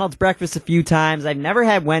McDonald's breakfast a few times. I've never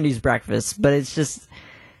had Wendy's breakfast, but it's just,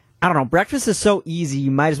 I don't know. Breakfast is so easy. You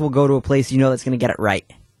might as well go to a place you know that's going to get it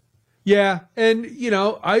right. Yeah, and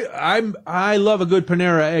I love a good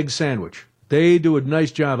Panera egg sandwich. They do a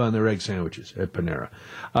nice job on their egg sandwiches at Panera.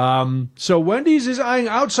 So Wendy's is eyeing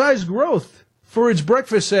outsized growth for its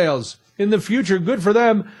breakfast sales in the future. Good for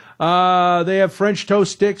them. They have French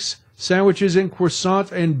toast sticks, sandwiches and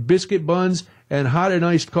croissant and biscuit buns and hot and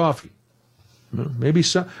iced coffee. Maybe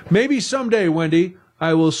someday, Wendy,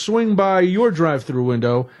 I will swing by your drive-thru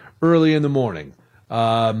window early in the morning.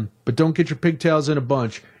 But don't get your pigtails in a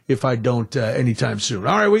bunch if I don't anytime soon.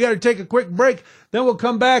 All right, we got to take a quick break. Then we'll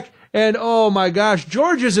come back, and oh my gosh,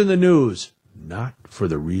 Georgia's in the news. Not for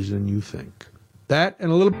the reason you think. That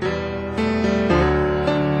and a little...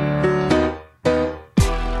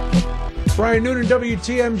 Brian Noonan,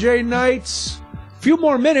 WTMJ Nights. A few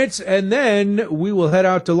more minutes, and then we will head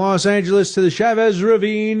out to Los Angeles to the Chavez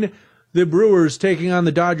Ravine. The Brewers taking on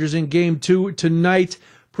the Dodgers in Game 2 tonight.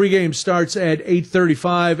 Pregame starts at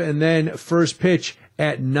 8:35, and then first pitch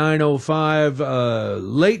at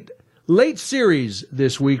 9:05. Late series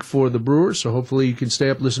this week for the Brewers, so hopefully you can stay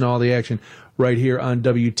up, listen to all the action right here on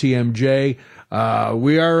WTMJ.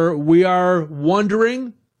 We are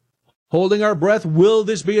wondering, holding our breath, will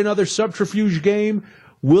this be another subterfuge game?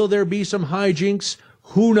 Will there be some hijinks?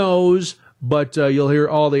 Who knows? But you'll hear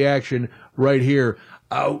all the action right here.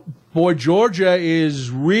 Boy, Georgia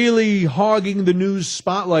is really hogging the news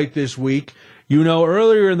spotlight this week. You know,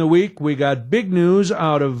 earlier in the week, we got big news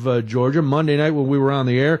out of Georgia. Monday night when we were on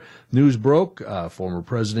the air, news broke. Former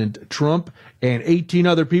President Trump and 18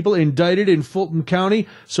 other people indicted in Fulton County.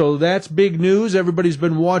 So that's big news. Everybody's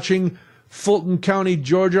been watching Fulton County,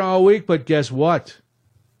 Georgia all week. But guess what?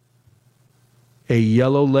 A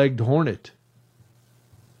yellow-legged hornet,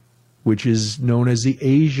 which is known as the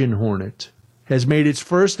Asian hornet, has made its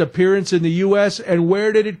first appearance in the U.S., and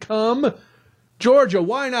where did it come? Georgia.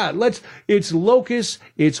 Why not? It's locusts,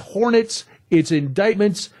 it's hornets, it's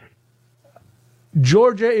indictments.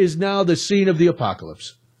 Georgia is now the scene of the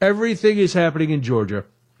apocalypse. Everything is happening in Georgia.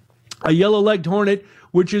 A yellow-legged hornet,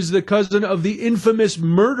 which is the cousin of the infamous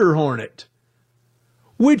murder hornet.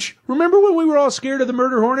 Which, remember when we were all scared of the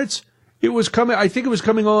murder hornets? It was coming, I think it was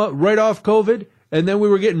coming right off COVID. And then we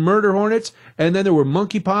were getting murder hornets, and then there were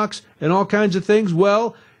monkeypox and all kinds of things.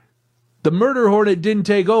 Well, the murder hornet didn't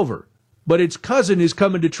take over, but its cousin is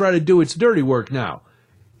coming to try to do its dirty work now.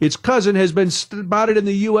 Its cousin has been spotted in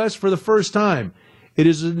the U.S. for the first time. It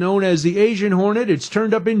is known as the Asian hornet. It's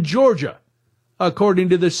turned up in Georgia, according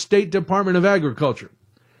to the State Department of Agriculture.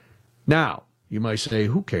 Now, you might say,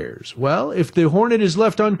 who cares? Well, if the hornet is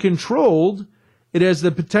left uncontrolled, it has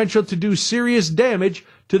the potential to do serious damage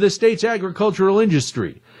to the state's agricultural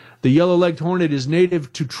industry. The yellow-legged hornet is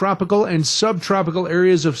native to tropical and subtropical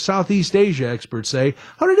areas of Southeast Asia, experts say.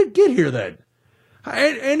 How did it get here then?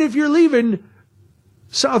 And if you're leaving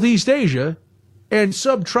Southeast Asia and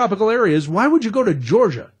subtropical areas, why would you go to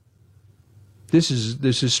Georgia? This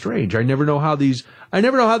is strange. I never know how these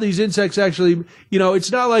insects actually,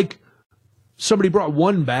 it's not like somebody brought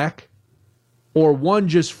one back or one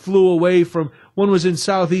just flew away from. One was in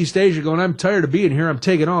Southeast Asia going, I'm tired of being here, I'm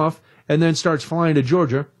taking off, and then starts flying to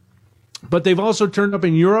Georgia. But they've also turned up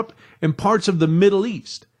in Europe and parts of the Middle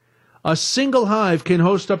East. A single hive can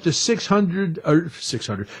host up to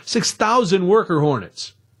 6,000 worker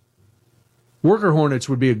hornets. Worker hornets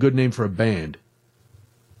would be a good name for a band,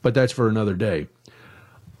 but that's for another day.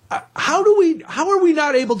 How are we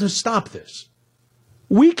not able to stop this?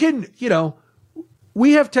 We can,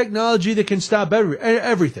 we have technology that can stop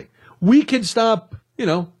everything. We can stop,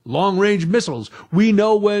 long-range missiles. We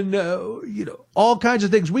know when, all kinds of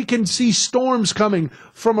things. We can see storms coming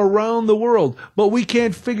from around the world, but we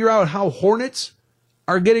can't figure out how hornets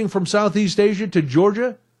are getting from Southeast Asia to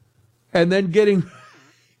Georgia and then getting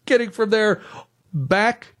from there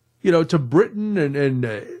back, to Britain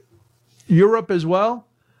and Europe as well.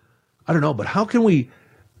 I don't know, but how can we,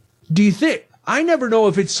 do you think, I never know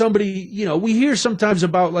if it's somebody, we hear sometimes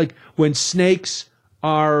about like when snakes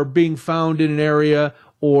are being found in an area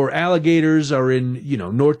or alligators are in,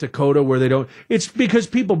 North Dakota where they don't. It's because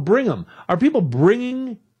people bring them. Are people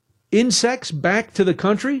bringing insects back to the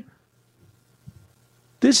country?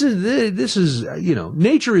 This is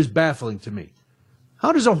nature is baffling to me.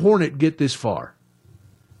 How does a hornet get this far?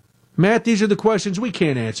 Matt, these are the questions we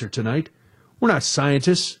can't answer tonight. We're not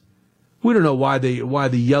scientists. We don't know why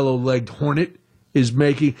the yellow-legged hornet is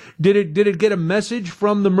making. Did it get a message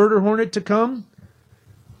from the murder hornet to come?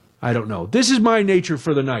 I don't know. This is my nature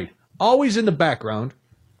for the night. Always in the background.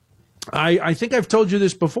 I think I've told you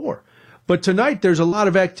this before, but tonight there's a lot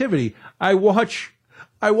of activity. I watch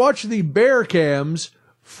the bear cams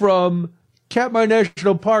from Katmai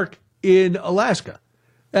National Park in Alaska,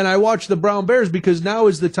 and I watch the brown bears because now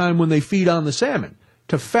is the time when they feed on the salmon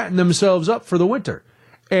to fatten themselves up for the winter.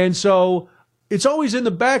 And so it's always in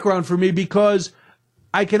the background for me because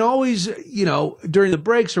I can always, during the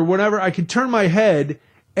breaks or whenever, I can turn my head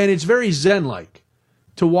and it's very zen-like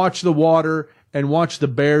to watch the water and watch the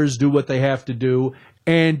Bears do what they have to do.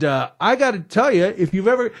 And I got to tell you, if you've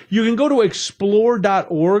ever, you can go to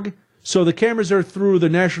explore.org. So the cameras are through the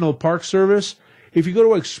National Park Service. If you go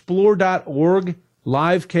to explore.org,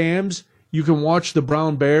 live cams, you can watch the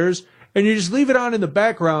brown bears, and you just leave it on in the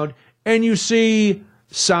background, and you see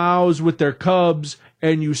sows with their cubs,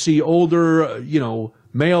 and you see older,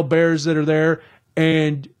 male bears that are there.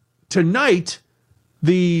 And tonight,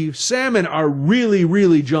 the salmon are really,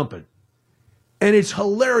 really jumping. And it's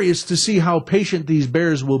hilarious to see how patient these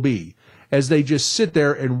bears will be as they just sit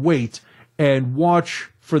there and wait and watch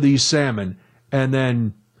for these salmon. And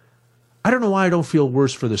then, I don't know why I don't feel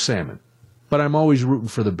worse for the salmon, but I'm always rooting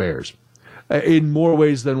for the bears in more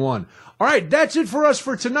ways than one. All right, that's it for us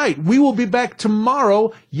for tonight. We will be back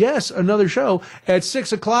tomorrow. Yes, another show at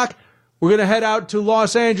 6 o'clock. We're going to head out to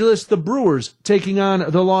Los Angeles. The Brewers taking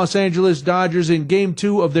on the Los Angeles Dodgers in Game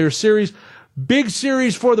 2 of their series. Big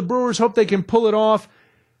series for the Brewers. Hope they can pull it off.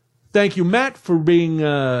 Thank you, Matt, for being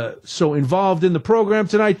so involved in the program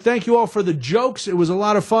tonight. Thank you all for the jokes. It was a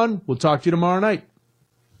lot of fun. We'll talk to you tomorrow night.